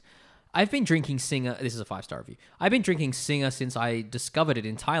taste. I've been drinking Singer. This is a 5-star review. I've been drinking Singer since I discovered it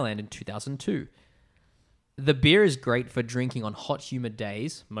in Thailand in 2002. The beer is great for drinking on hot, humid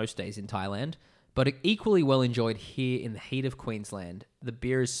days, most days in Thailand, but equally well enjoyed here in the heat of Queensland. The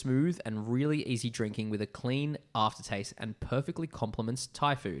beer is smooth and really easy drinking with a clean aftertaste and perfectly complements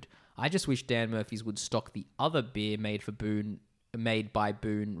Thai food. I just wish Dan Murphy's would stock the other beer made by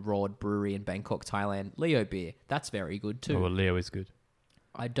Boon Rod Brewery in Bangkok, Thailand, Leo beer. That's very good too. Oh, well, Leo is good.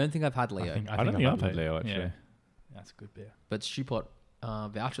 I don't think I've had Leo, I don't think I've had Leo, actually. Yeah. That's a good beer. but Stewpot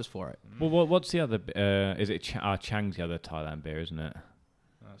vouchers for it. Well, what's the other? Is it Chang's the other Thailand beer, isn't it?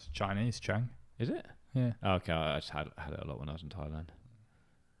 That's Chinese, Chang. Is it? Yeah. Oh, okay, I just had it a lot when I was in Thailand.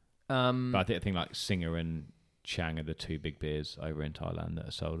 Um, But I think like Singer and Chang are the 2 big beers over in Thailand that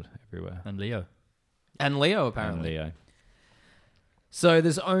are sold everywhere. And Leo. and Leo And apparently. Leo. So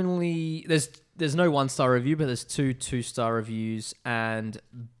there's no 1-star review, but there's 2 2-star reviews, and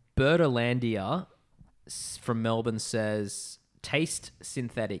Bertalandia from Melbourne says, taste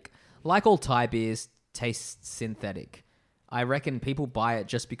synthetic. Like all Thai beers, taste synthetic. I reckon people buy it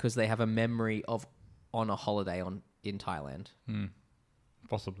just because they have a memory of on a holiday in Thailand.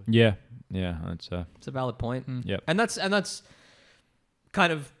 Possibly. Yeah, that's It's a valid point. Yep. And that's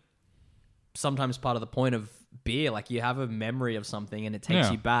kind of sometimes part of the point of beer. Like, you have a memory of something and it takes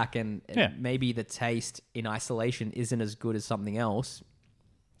you back, and maybe the taste in isolation isn't as good as something else.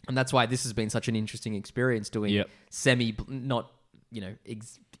 And that's why this has been such an interesting experience doing not,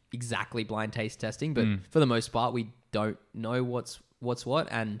 exactly blind taste testing, but for the most part, we don't know what's what.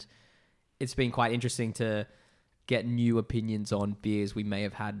 And it's been quite interesting to get new opinions on beers we may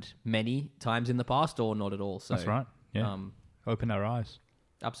have had many times in the past or not at all. So that's right. Yeah. Open our eyes.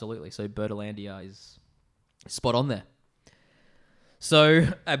 Absolutely. So Bertalandia is spot on there. So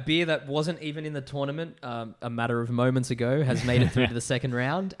a beer that wasn't even in the tournament a matter of moments ago has made it through to the second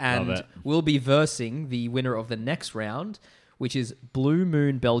round, and will be versing the winner of the next round, which is Blue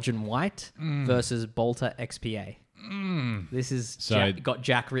Moon Belgian White versus Bolter XPA. This is got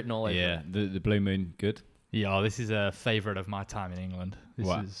Jack written all over it. Yeah, the Blue Moon, good. Yeah, this is a favourite of my time in England.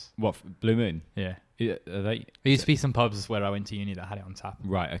 What Blue Moon? Yeah. Are they? There used to be some pubs where I went to uni that had it on tap.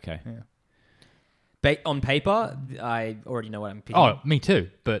 Right, okay. Yeah. On paper, I already know what I'm picking. Oh, me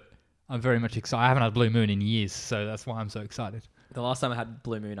too, but I'm very much excited. I haven't had Blue Moon in years, so that's why I'm so excited. The last time I had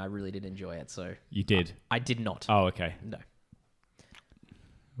Blue Moon, I really did enjoy it. So you did? I did not. Oh, okay. No.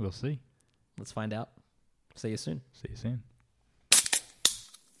 We'll see. Let's find out. See you soon. See you soon.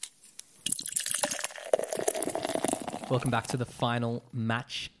 Welcome back to the final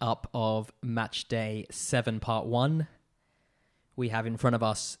match up of Matchday 7 Part 1. We have in front of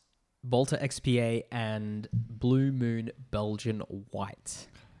us Bolter XPA and Blue Moon Belgian White.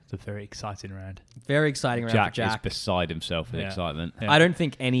 It's a very exciting round. Very exciting round for Jack. Is beside himself with excitement. Yeah. I don't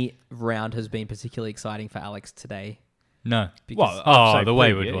think any round has been particularly exciting for Alex today. No. Because, the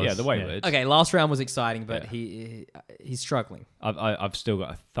Wayward was. Yeah, the Wayward. Okay, last round was exciting, but he's struggling. I've still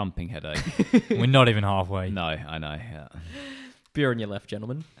got a thumping headache. We're not even halfway. No, I know. Yeah. Beer on your left,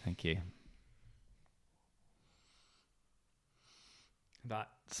 gentlemen. Thank you. That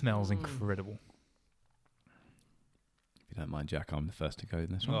smells incredible. If you don't mind, Jack, I'm the first to go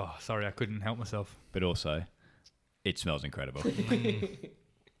in this one. Oh, sorry, I couldn't help myself. But also, it smells incredible.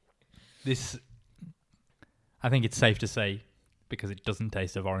 This, I think it's safe to say, because it doesn't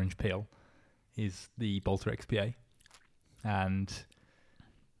taste of orange peel, is the Bolter XPA. And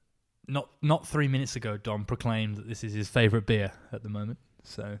not 3 minutes ago, Dom proclaimed that this is his favourite beer at the moment.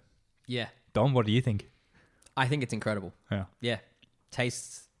 So, yeah. Dom, what do you think? I think it's incredible. Yeah. Yeah.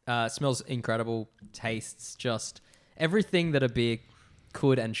 Tastes, smells incredible. Tastes just everything that a beer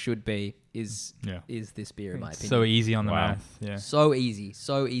could and should be is this beer, in my opinion. So easy on the mouth. Yeah. So easy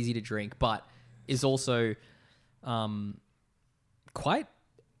to drink, but is also quite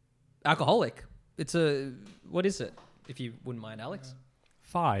alcoholic. It's what is it? If you wouldn't mind, Alex?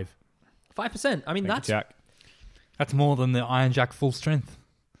 5%. I mean, Thank you, Jack. That's more than the Iron Jack full strength.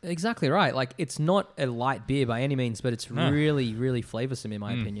 Exactly right. Like, it's not a light beer by any means, but it's really, really flavoursome in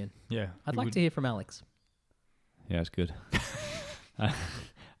my opinion. Yeah. I'd like to hear from Alex. Yeah, it's good.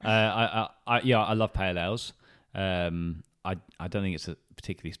 I love pale ales. I don't think it's a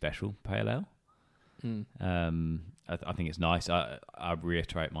particularly special pale ale. I think it's nice. I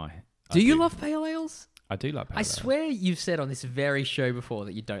reiterate my... Do you love pale ales? I do like pale ales. I swear you've said on this very show before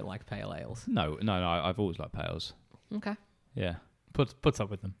that you don't like pale ales. No. I've always liked pales. Okay. Yeah. Puts up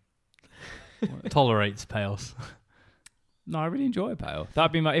with them. Tolerates pales. No, I really enjoy a pale.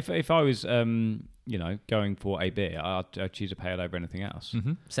 That'd be my... If I was, going for a beer, I'd choose a pale over anything else.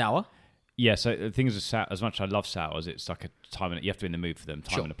 Mm-hmm. Sour? Yeah, so the thing is, as much as I love sours, it's like a time and you have to be in the mood for them,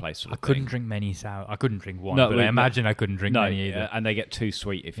 time and a place sort of I couldn't thing. drink many sour. I couldn't drink one, but I imagine I couldn't drink many either. And they get too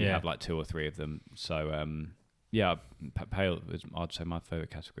sweet if you have like 2 or 3 of them. So, pale is, I'd say, my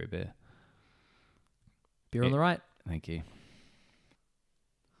favourite category of beer. Beer on the right. Thank you.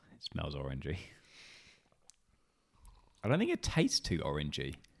 It smells orangey. I don't think it tastes too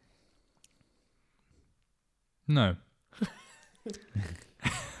orangey. No.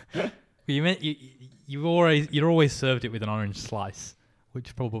 You're always served it with an orange slice,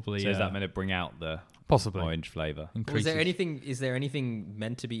 which probably so is that meant to bring out the possibly orange flavour? Is there anything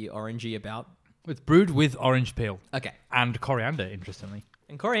meant to be orangey about? It's brewed with orange peel. Okay. And coriander, interestingly.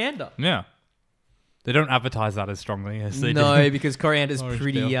 And coriander. Yeah. They don't advertise that as strongly as they do. No, because coriander's pretty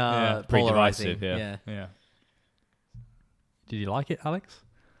pretty polarizing. divisive, yeah. Did you like it, Alex?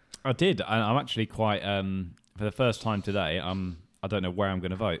 I did. I'm actually quite for the first time today. I don't know where I'm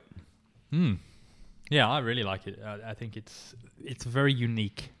going to vote. Yeah, I really like it. I think it's very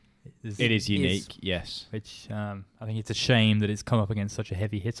unique It is unique, yes. Which I think it's a shame that it's come up against such a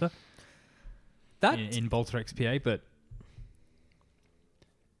heavy hitter in Bolter XPA, but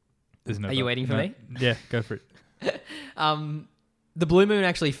there's no... Are you waiting for me? Yeah, go for it. The Blue Moon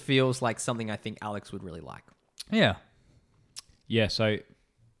actually feels like something I think Alex would really like. Yeah. Yeah, so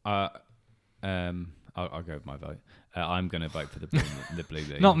I'll go with my vote. I'm going to vote for the Blue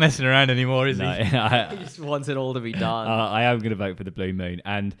Moon. Not messing around anymore, is No, he? He just wants it all to be done. I am going to vote for the Blue Moon,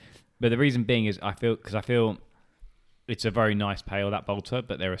 but the reason being is I feel it's a very nice pale, that Bolter,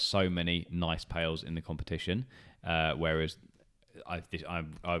 but there are so many nice pales in the competition. Whereas I'd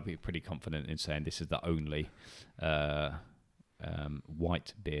be pretty confident in saying this is the only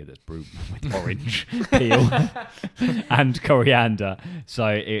white beer that's brewed with orange peel and coriander.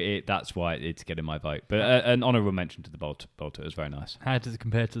 So that's why it's getting my vote. But an honourable mention to the Bolter. It was very nice. How does it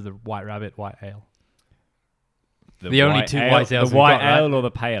compare to the White Rabbit White Ale? The white only two ale, white ales the we've white got, ale right? or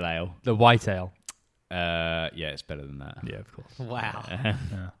the pale ale? The White Ale. Yeah, it's better than that. Yeah, of course. Wow. Yeah.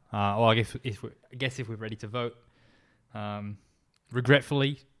 Well, I guess if we're ready to vote,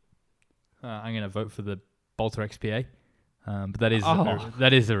 regretfully, I'm going to vote for the Bolter XPA. But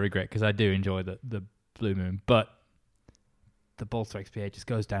that is a regret because I do enjoy the Blue Moon, but the Bolter XPA just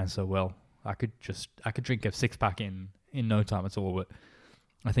goes down so well. I could drink a 6-pack in no time at all, but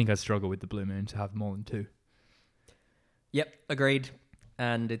I think I'd struggle with the Blue Moon to have more than 2. Yep, agreed.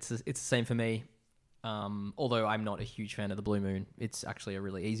 And it's the same for me. Although I'm not a huge fan of the Blue Moon, it's actually a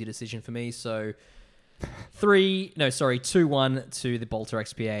really easy decision for me. So 2-1 to the Bolter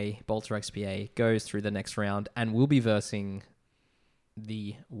XPA. Bolter XPA goes through the next round and will be versing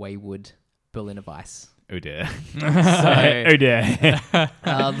the Wayward Berliner Weiss. Oh dear. Oh dear.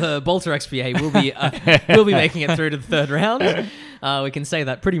 The Bolter XPA will be making it through to the third round. We can say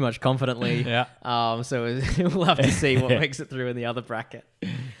that pretty much confidently. Yeah. So we'll have to see what makes it through in the other bracket.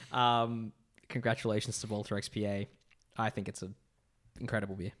 Congratulations to Bolter XPA. I think it's an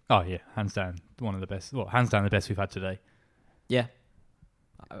incredible beer. Oh yeah, hands down, one of the best. Well, hands down the best we've had today. Yeah.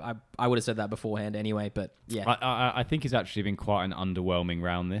 I would have said that beforehand anyway, but yeah. I think it's actually been quite an underwhelming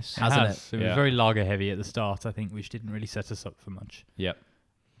round, this. Hasn't it? It was very lager heavy at the start, I think, which didn't really set us up for much. Yep.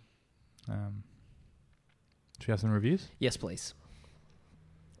 Should we have some reviews? Yes, please.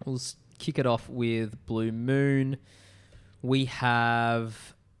 We'll kick it off with Blue Moon. We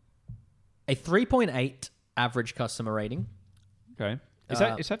have a 3.8 average customer rating. Okay.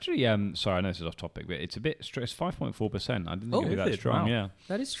 It's actually, sorry, I know this is off topic, but it's a bit, it's 5.4%. I didn't think it'd be that strong, yeah.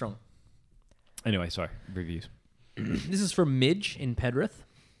 That is strong. Anyway, sorry, reviews. This is from Midge in Penrith.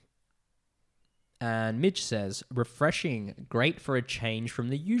 And Midge says, refreshing, great for a change from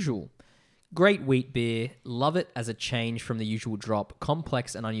the usual. Great wheat beer, love it as a change from the usual drop,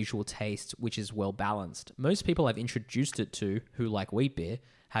 complex and unusual taste, which is well balanced. Most people I've introduced it to, who like wheat beer,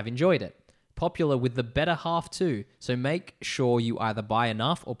 have enjoyed it. Popular with the better half too, so make sure you either buy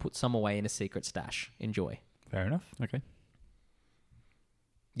enough or put some away in a secret stash. Enjoy. Fair enough. Okay.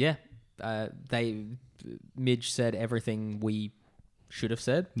 Yeah, Midge said everything we should have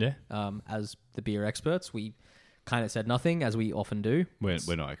said. Yeah. As the beer experts, we kind of said nothing, as we often do. We're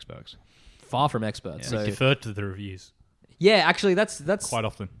not experts. Far from experts. Yeah. So Deferred to the reviews. Yeah, actually, that's quite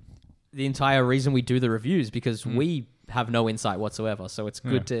often the entire reason we do the reviews, because we have no insight whatsoever. So it's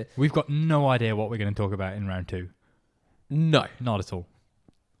good to... We've got no idea what we're going to talk about in round 2. No. Not at all.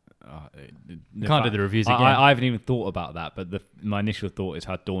 You can't do the reviews again. I haven't even thought about that, but my initial thought is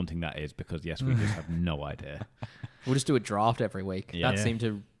how daunting that is, because yes, we just have no idea. We'll just do a draft every week. Yeah. That seemed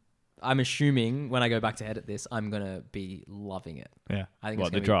to... I'm assuming when I go back to edit this, I'm going to be loving it. Yeah. I think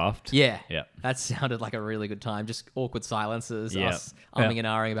What, the draft? Yeah. Yeah. That sounded like a really good time. Just awkward silences, Yeah. us umming and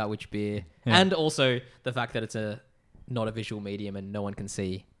ahhing about which beer. Yeah. And also the fact that it's not a visual medium and no one can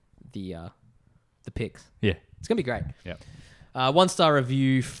see the pics. Yeah. It's going to be great. Yeah. 1-star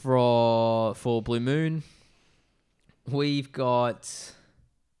review for Blue Moon. We've got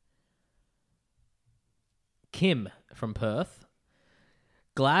Kim from Perth.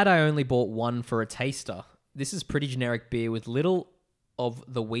 Glad I only bought one for a taster. This is pretty generic beer with little of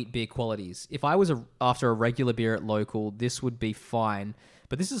the wheat beer qualities. If I was after a regular beer at local, this would be fine,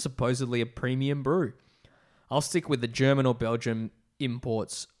 but this is supposedly a premium brew. I'll stick with the German or Belgian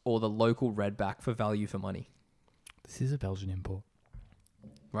imports or the local redback for value for money. This is a Belgian import.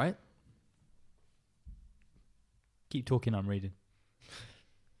 Right? Keep talking, I'm reading.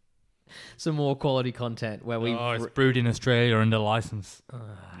 Some more quality content where we... it's brewed in Australia under license.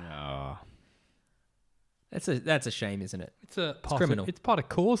 That's a shame, isn't it? It's criminal. It's part of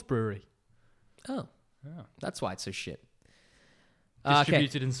Coors Brewery. Oh. Yeah. That's why it's so shit.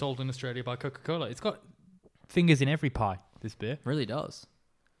 Distributed and sold in Australia by Coca-Cola. It's got fingers in every pie, this beer. Really does.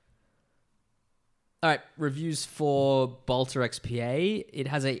 All right, reviews for Bolter XPA. It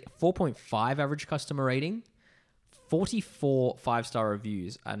has a 4.5 average customer rating, 44 5-star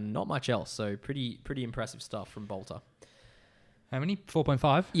reviews, and not much else. So pretty impressive stuff from Bolter. How many?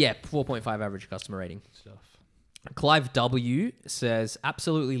 4.5? Yeah, 4.5 average customer rating. Stuff. Clive W says,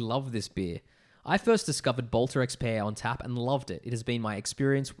 absolutely love this beer. I first discovered Bolter XPA on tap and loved it. It has been my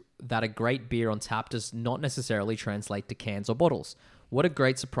experience that a great beer on tap does not necessarily translate to cans or bottles. What a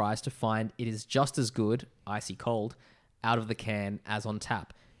great surprise to find it is just as good, icy cold, out of the can as on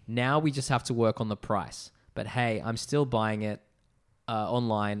tap. Now we just have to work on the price. But hey, I'm still buying it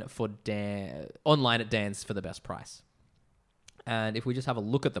online at Dan's for the best price. And if we just have a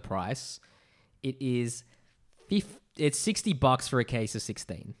look at the price, it is it's $60 for a case of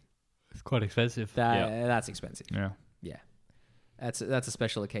 16. It's quite expensive. That's expensive. Yeah. Yeah. That's a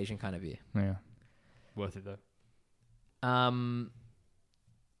special occasion kind of beer. Yeah. Worth it, though.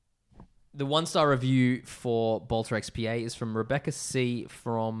 The 1-star review for Bolter XPA is from Rebecca C.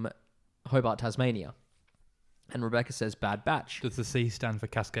 from Hobart, Tasmania. And Rebecca says, bad batch. Does the C stand for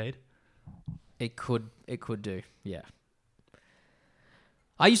Cascade? It could do, yeah.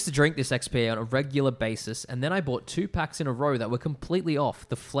 I used to drink this XPA on a regular basis, and then I bought 2 packs in a row that were completely off.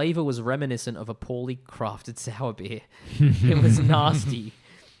 The flavor was reminiscent of a poorly crafted sour beer. It was nasty.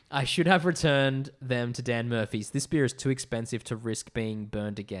 I should have returned them to Dan Murphy's. This beer is too expensive to risk being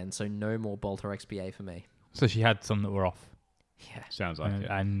burned again, so no more Bolter XPA for me. So she had some that were off. Yeah. Sounds like it.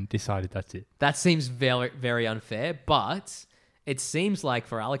 And decided that's it. That seems very, very unfair, but it seems like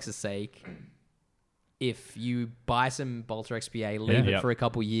for Alex's sake, if you buy some Bolter XPA, leave it for a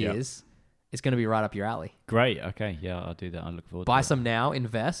couple years, it's going to be right up your alley. Great. Okay. Yeah, I'll do that. I look forward to it. Buy some now,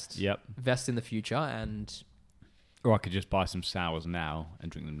 invest. Yep. Invest in the future, and... Or I could just buy some sours now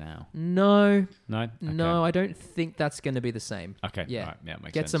and drink them now. No. No? Okay. No, I don't think that's going to be the same. Okay. Yeah. Right. Yeah,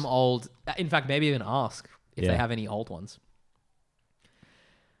 makes Get sense. some old... In fact, maybe even ask if they have any old ones.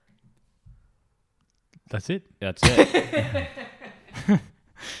 That's it. That's it.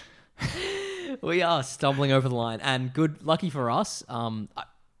 We are stumbling over the line, and lucky for us,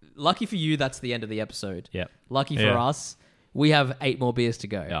 lucky for you, that's the end of the episode. Yep. Lucky for us, we have 8 more beers to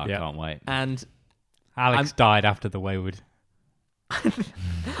go. Yeah, I can't wait. And Alex died after the Wayward.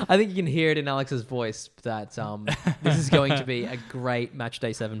 I think you can hear it in Alex's voice that this is going to be a great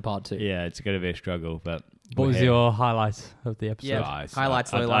Matchday 7 Part 2. Yeah, it's going to be a struggle, but... What was your highlight of the episode? Yeah,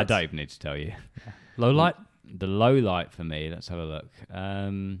 highlights, lowlights. I don't even need to tell you. Low light? The low light for me, let's have a look.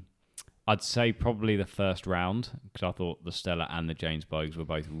 I'd say probably the first round, because I thought the Stella and the James Bogues were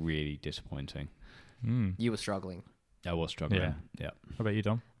both really disappointing. You were struggling. I was struggling. Yeah. How about you,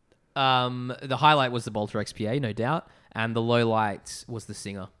 Dom? The highlight was the Bolter XPA, no doubt, and the low light was the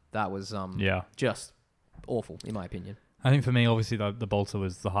Singer. That was just awful, in my opinion. I think for me, obviously, the Bolter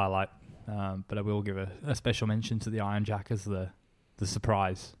was the highlight, but I will give a special mention to the Iron Jack as the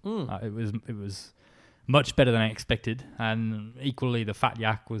surprise. It was much better than I expected, and equally the Fat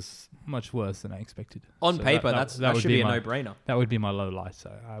Yak was much worse than I expected. On paper, that should be a no-brainer. That would be my low light,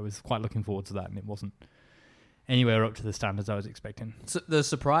 so I was quite looking forward to that, and it wasn't anywhere up to the standards I was expecting. So the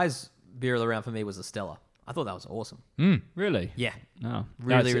surprise beer of the round for me was the Stella. I thought that was awesome. Really? Yeah. No.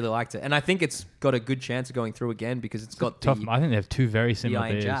 Really liked it. And I think it's got a good chance of going through again because it's got tough. I think they have 2 very the similar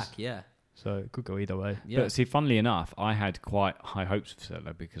Iron beers. Jack, yeah. So it could go either way. Yeah. But see, funnily enough, I had quite high hopes for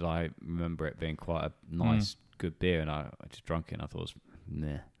Stella because I remember it being quite a nice, good beer, and I just drank it and I thought it was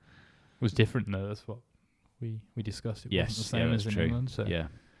meh. It was different though. That's what we discussed. It wasn't the same as in true. England. So. Yeah.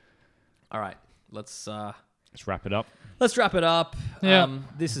 All right. Let's wrap it up. Let's wrap it up. Yeah.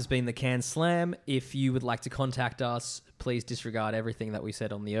 This has been the Can Slam. If you would like to contact us, please disregard everything that we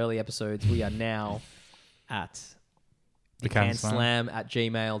said on the early episodes. We are now at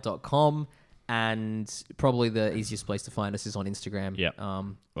thecanslam@gmail.com, and probably the easiest place to find us is on Instagram. Yep.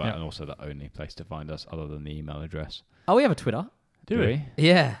 And also the only place to find us other than the email address. Oh, we have a Twitter. Do we?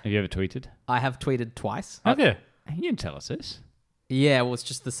 Yeah. Have you ever tweeted? I have tweeted twice. Have you? You didn't tell us this. Yeah, well, it's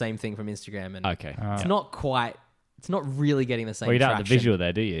just the same thing from Instagram. And Okay. it's not quite... It's not really getting the same Well, you don't traction. have the visual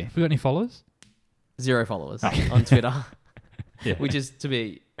there, do you? Have we got any followers? 0 followers on Twitter. Yeah. Which is to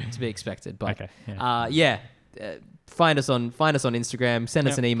be expected. But Okay. find us on Instagram. Send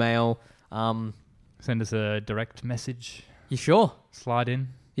us an email. Send us a direct message. You sure? Slide in.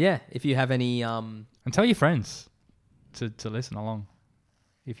 Yeah. If you have any, and tell your friends to listen along.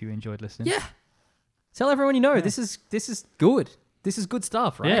 If you enjoyed listening. yeah, tell everyone you know. This is good. This is good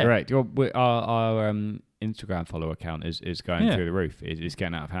stuff, right? Yeah. Correct. Our Instagram follower account is going through the roof. It's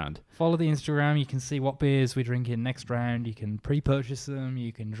getting out of hand. Follow the Instagram. You can see what beers we drink in next round. You can pre-purchase them.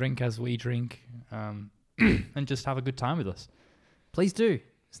 You can drink as we drink, and just have a good time with us. Please do.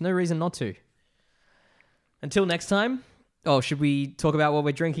 There's no reason not to. Until next time. Oh, should we talk about what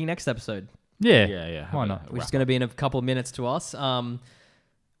we're drinking next episode? Yeah. Yeah. Why not? Which is going to be in a couple of minutes to us.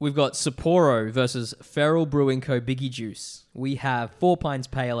 We've got Sapporo versus Feral Brewing Co. Biggie Juice. We have Four Pines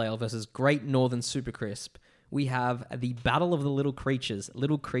Pale Ale versus Great Northern Super Crisp. We have the Battle of the Little Creatures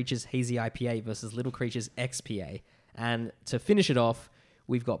Hazy IPA versus Little Creatures XPA. And to finish it off,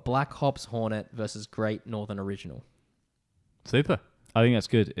 we've got Black Hops Hornet versus Great Northern Original. Super. I think that's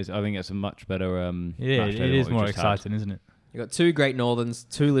good. I think it's a much better. Yeah, match it than is what we more just had. exciting, isn't it? You've got 2 Great Northerns,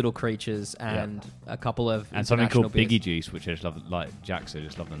 2 Little Creatures, and a couple of And something called international beers. Biggie Juice, which I just love. Like Jack said,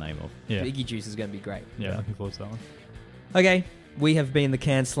 just love the name of. Yeah. Biggie Juice is going to be great. Yeah, looking forward to that one. Okay, we have been the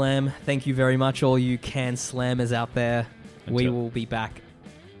Can Slam. Thank you very much, all you Can Slammers out there. We will be back.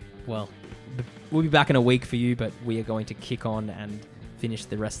 Well, we'll be back in a week for you, but we are going to kick on and finish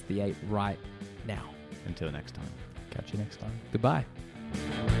the rest of the 8 right now. Until next time. Catch you next time. Goodbye.